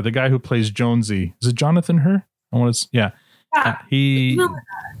 Her, the guy who plays Jonesy. Is it Jonathan Her? Jason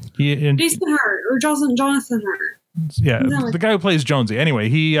Her or Jonathan Her. Yeah, the guy who plays Jonesy.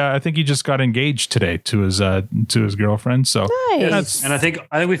 Anyway, I think he just got engaged today to his girlfriend. So nice. And I think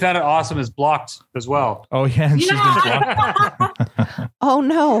we found it awesome is blocked as well. Oh yeah, and she's been blocked. Oh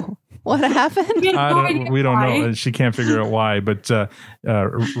no. What happened? We don't know. She can't figure out why. But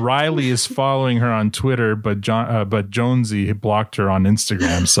Riley is following her on Twitter, but Jonesy blocked her on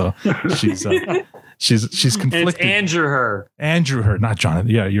Instagram. So she's conflicted. It's Andrew Her, not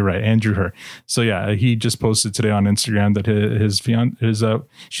Jonathan. Yeah, you're right, Andrew Her. So yeah, he just posted today on Instagram that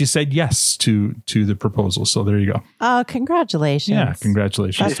she said yes to the proposal. So there you go. Oh, congratulations! Yeah,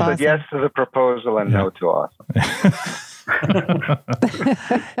 congratulations. She said yes to the proposal and no to awesome.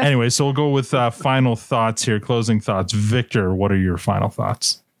 Anyway, so we'll go with final thoughts here, closing thoughts. Victor, what are your final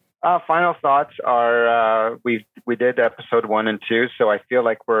thoughts? Final thoughts are we did episode 1 and 2, so I feel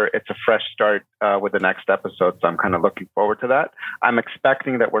like it's a fresh start with the next episode. So I'm kind of looking forward to that. I'm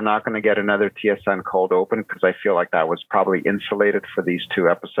expecting that we're not going to get another TSN cold open because I feel like that was probably insulated for these 2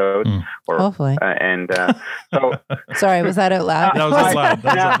 episodes. Hopefully. So sorry, was that out loud? That was out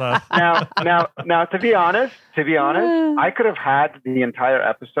loud. Now, to be honest, I could have had the entire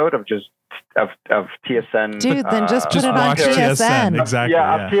episode of just of TSN. Dude, then just put it on TSN. Exactly.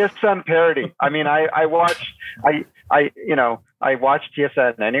 Yeah, TSN parody. I mean, I watch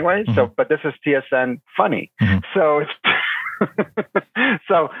TSN anyway. So, but this is TSN funny. So,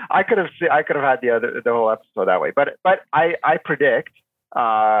 so I could have had the whole episode that way. But I predict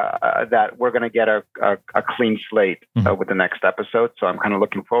that we're going to get a clean slate with the next episode. So I'm kind of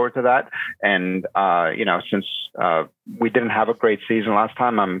looking forward to that. And, since we didn't have a great season last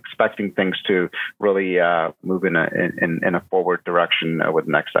time, I'm expecting things to really move in a forward direction with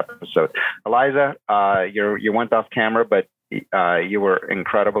the next episode. Eliza, you went off camera, but you were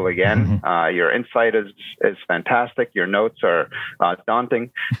incredible again. Your insight is fantastic. Your notes are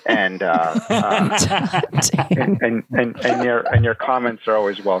daunting, and your comments are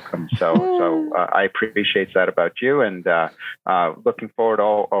always welcome. So I appreciate that about you, and looking forward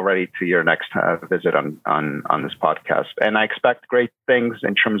already to your next visit on this podcast. And I expect great things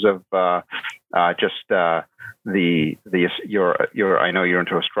in terms of just I know you're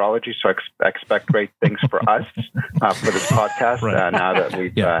into astrology, so I expect great things for us for this podcast. Right. Now that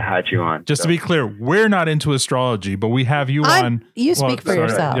we've had you on, Just to be clear, we're not into astrology, but we have you on. You speak for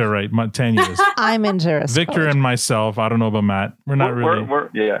yourself. You're right. Tanya is. I'm into astrology. Victor and myself. I don't know about Matt. We're not really.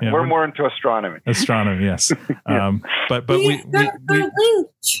 We're more into astronomy. Astronomy, yes. But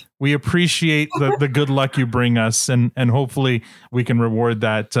we appreciate the good luck you bring us, and hopefully we can reward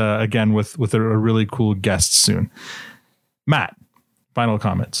that again with a really cool guest soon. Matt, final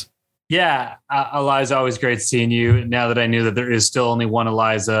comments. Yeah, Eliza, always great seeing you. Now that I knew that there is still only one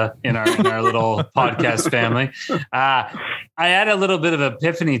Eliza in our little podcast family, I had a little bit of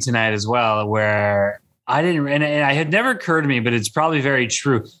epiphany tonight as well, where I didn't, and it had never occurred to me, but it's probably very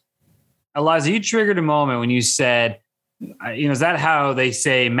true. Eliza, you triggered a moment when you said, is that how they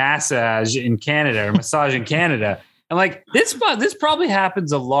say massage in Canada or massage in Canada? I'm like, this probably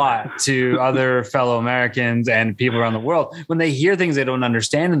happens a lot to other fellow Americans and people around the world when they hear things they don't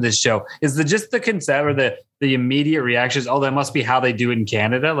understand in this show. Is just the concept or the immediate reactions? Oh, that must be how they do it in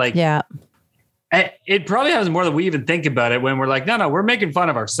Canada. Like, yeah, it probably happens more than we even think about it when we're like, no, we're making fun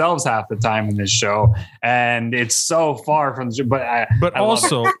of ourselves half the time in this show, and it's so far from. But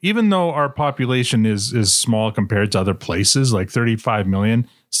also, even though our population is small compared to other places, like 35 million,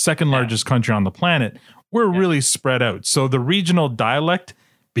 second largest country on the planet. We're really spread out. So the regional dialect,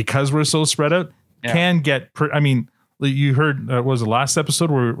 because we're so spread out, can get, you heard, was the last episode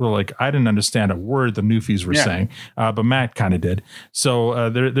where we're like, I didn't understand a word the Newfies were saying, but Matt kind of did. So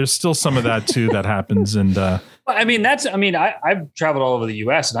there's still some of that too that happens. And I've traveled all over the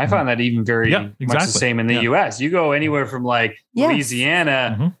US, and I find that even very much the same in the US. You go anywhere from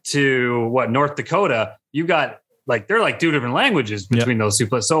Louisiana to North Dakota, you got they're like two different languages between those two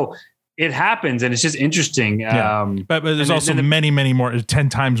places. So it happens, and it's just interesting. But there's also many more, 10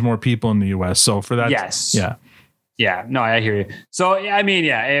 times more people in the US. So for that, yeah, no, I hear you. So it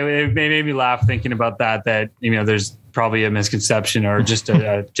made me laugh thinking about that. There's probably a misconception or just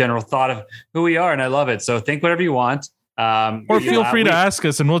a general thought of who we are, and I love it. So think whatever you want. Or feel free to ask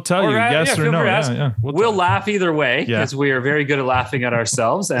us and we'll tell you yes or no. We'll laugh either way because we are very good at laughing at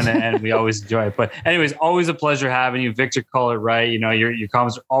ourselves and we always enjoy it. But anyways, always a pleasure having you. Victor, call it right. Your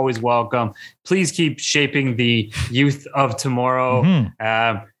comments are always welcome. Please keep shaping the youth of tomorrow.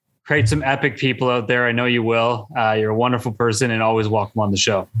 Create some epic people out there. I know you will. You're a wonderful person and always welcome on the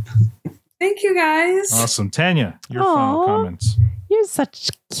show. Thank you, guys. Awesome. Tanya, your final comments. You're such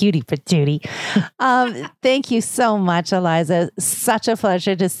cutie patootie. Thank you so much, Eliza. Such a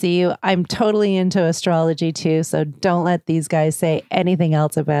pleasure to see you. I'm totally into astrology too, so don't let these guys say anything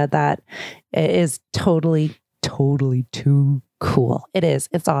else about that. It is totally too cool. It is.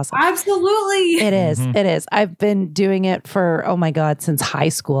 It's awesome. Absolutely. It is. It is. I've been doing it for, oh my God, since high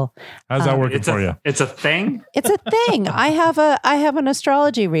school. How's that working for you? It's a thing. It's a thing. I have an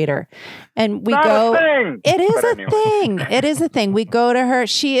astrology reader, and we go. It is a thing. It is a thing. We go to her.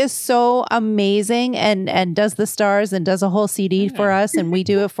 She is so amazing, and does the stars and does a whole CD for us, and we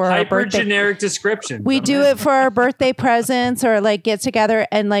do it for our birthday. Generic description. We do it for our birthday presents or get together,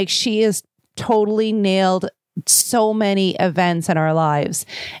 and she is totally nailed so many events in our lives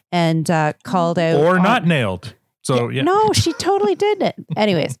and called out or not nailed. So no, she totally did it.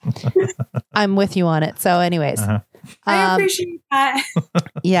 Anyways, I'm with you on it. So anyways, I appreciate that.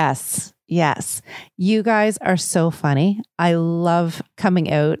 Yes. You guys are so funny. I love coming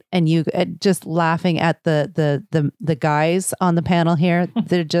out and you just laughing at the guys on the panel here.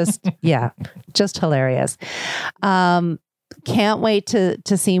 They're just, just hilarious. Can't wait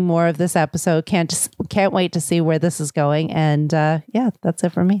to see more of this episode. Can't wait to see where this is going. And that's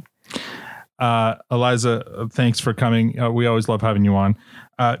it for me. Eliza, thanks for coming. We always love having you on.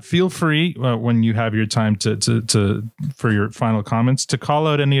 Feel free when you have your time to for your final comments to call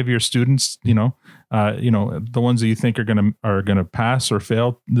out any of your students. The ones that you think are gonna pass or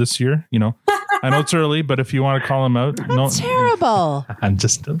fail this year. I know it's early, but if you want to call them out, that's terrible. I'm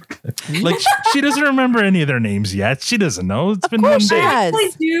just she doesn't remember any of their names yet. She doesn't know. It's been one day.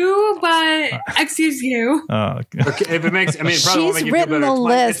 I do, but excuse you. Okay, if it makes, it probably won't make you feel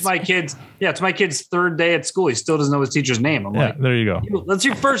better. It's my kid's. Yeah, it's my kid's third day at school. He still doesn't know his teacher's name. I'm like, there you go. That's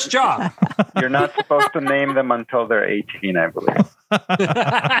your first job. You're not supposed to name them until they're 18, I believe.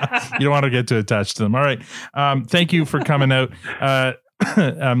 You don't want to get too attached to them. All right. Thank you for coming out.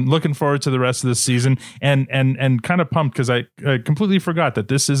 I'm looking forward to the rest of this season and kind of pumped because I completely forgot that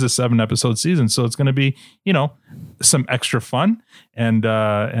this is a 7-episode season. So it's going to be, some extra fun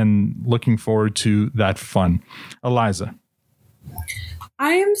and looking forward to that fun. Eliza.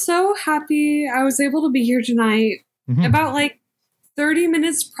 I am so happy I was able to be here tonight. About 30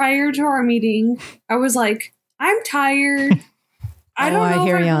 minutes prior to our meeting, I was like, I'm tired. I don't know. I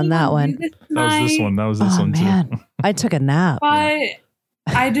hear you on that one. That was this one man. too. I took a nap. But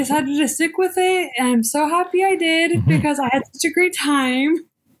I decided to stick with it, and I'm so happy I did because I had such a great time.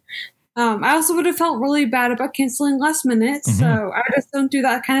 I also would have felt really bad about canceling last minute, so I just don't do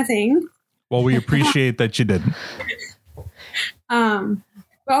that kind of thing. Well, we appreciate that you didn't. But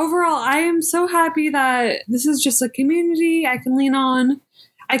overall, I am so happy that this is just a community I can lean on.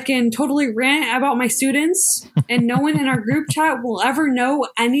 I can totally rant about my students, and no one in our group chat will ever know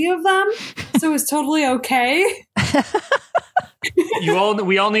any of them, so it's totally okay.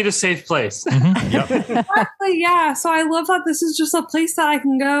 We all need a safe place. Exactly, yeah. So I love that this is just a place that I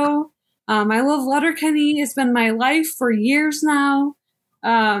can go. I love Letterkenny. It's been my life for years now.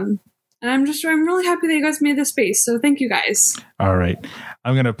 And I'm really happy that you guys made this space. So thank you guys. All right.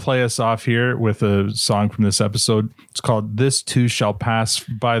 I'm going to play us off here with a song from this episode. It's called This Too Shall Pass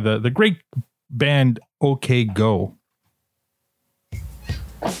by the great band OK Go. Let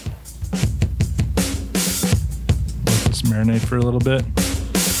this marinate for a little bit.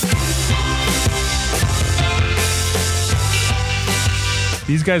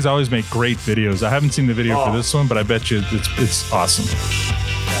 These guys always make great videos. I haven't seen the video for this one, but I bet you it's awesome.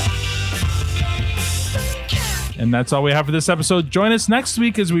 And that's all we have for this episode. Join us next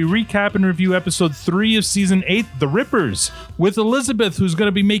week as we recap and review episode 3 of season 8, The Rippers, with Elizabeth, who's going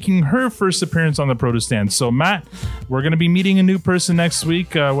to be making her first appearance on the Produce Stand. So, Matt, we're going to be meeting a new person next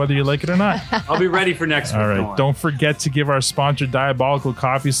week, whether you like it or not. I'll be ready for next week. All right. Don't forget to give our sponsor, Diabolical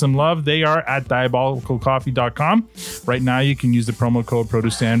Coffee, some love. They are at diabolicalcoffee.com. Right now, you can use the promo code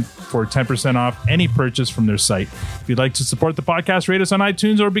Produce Stand for 10% off any purchase from their site. If you'd like to support the podcast, rate us on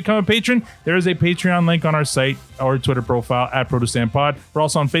iTunes or become a patron, there is a Patreon link on our site or Twitter profile at ProduceStandPod. We're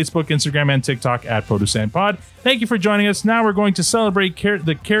also on Facebook, Instagram, and TikTok at ProduceStandPod. Thank you for joining us. Now we're going to celebrate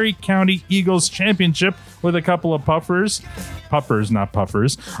the Carey County Eagles Championship with a couple of puffers, not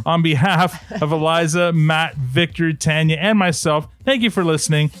puffers. On behalf of Eliza, Matt, Victor, Tanya, and myself, thank you for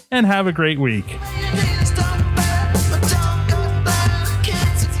listening and have a great week.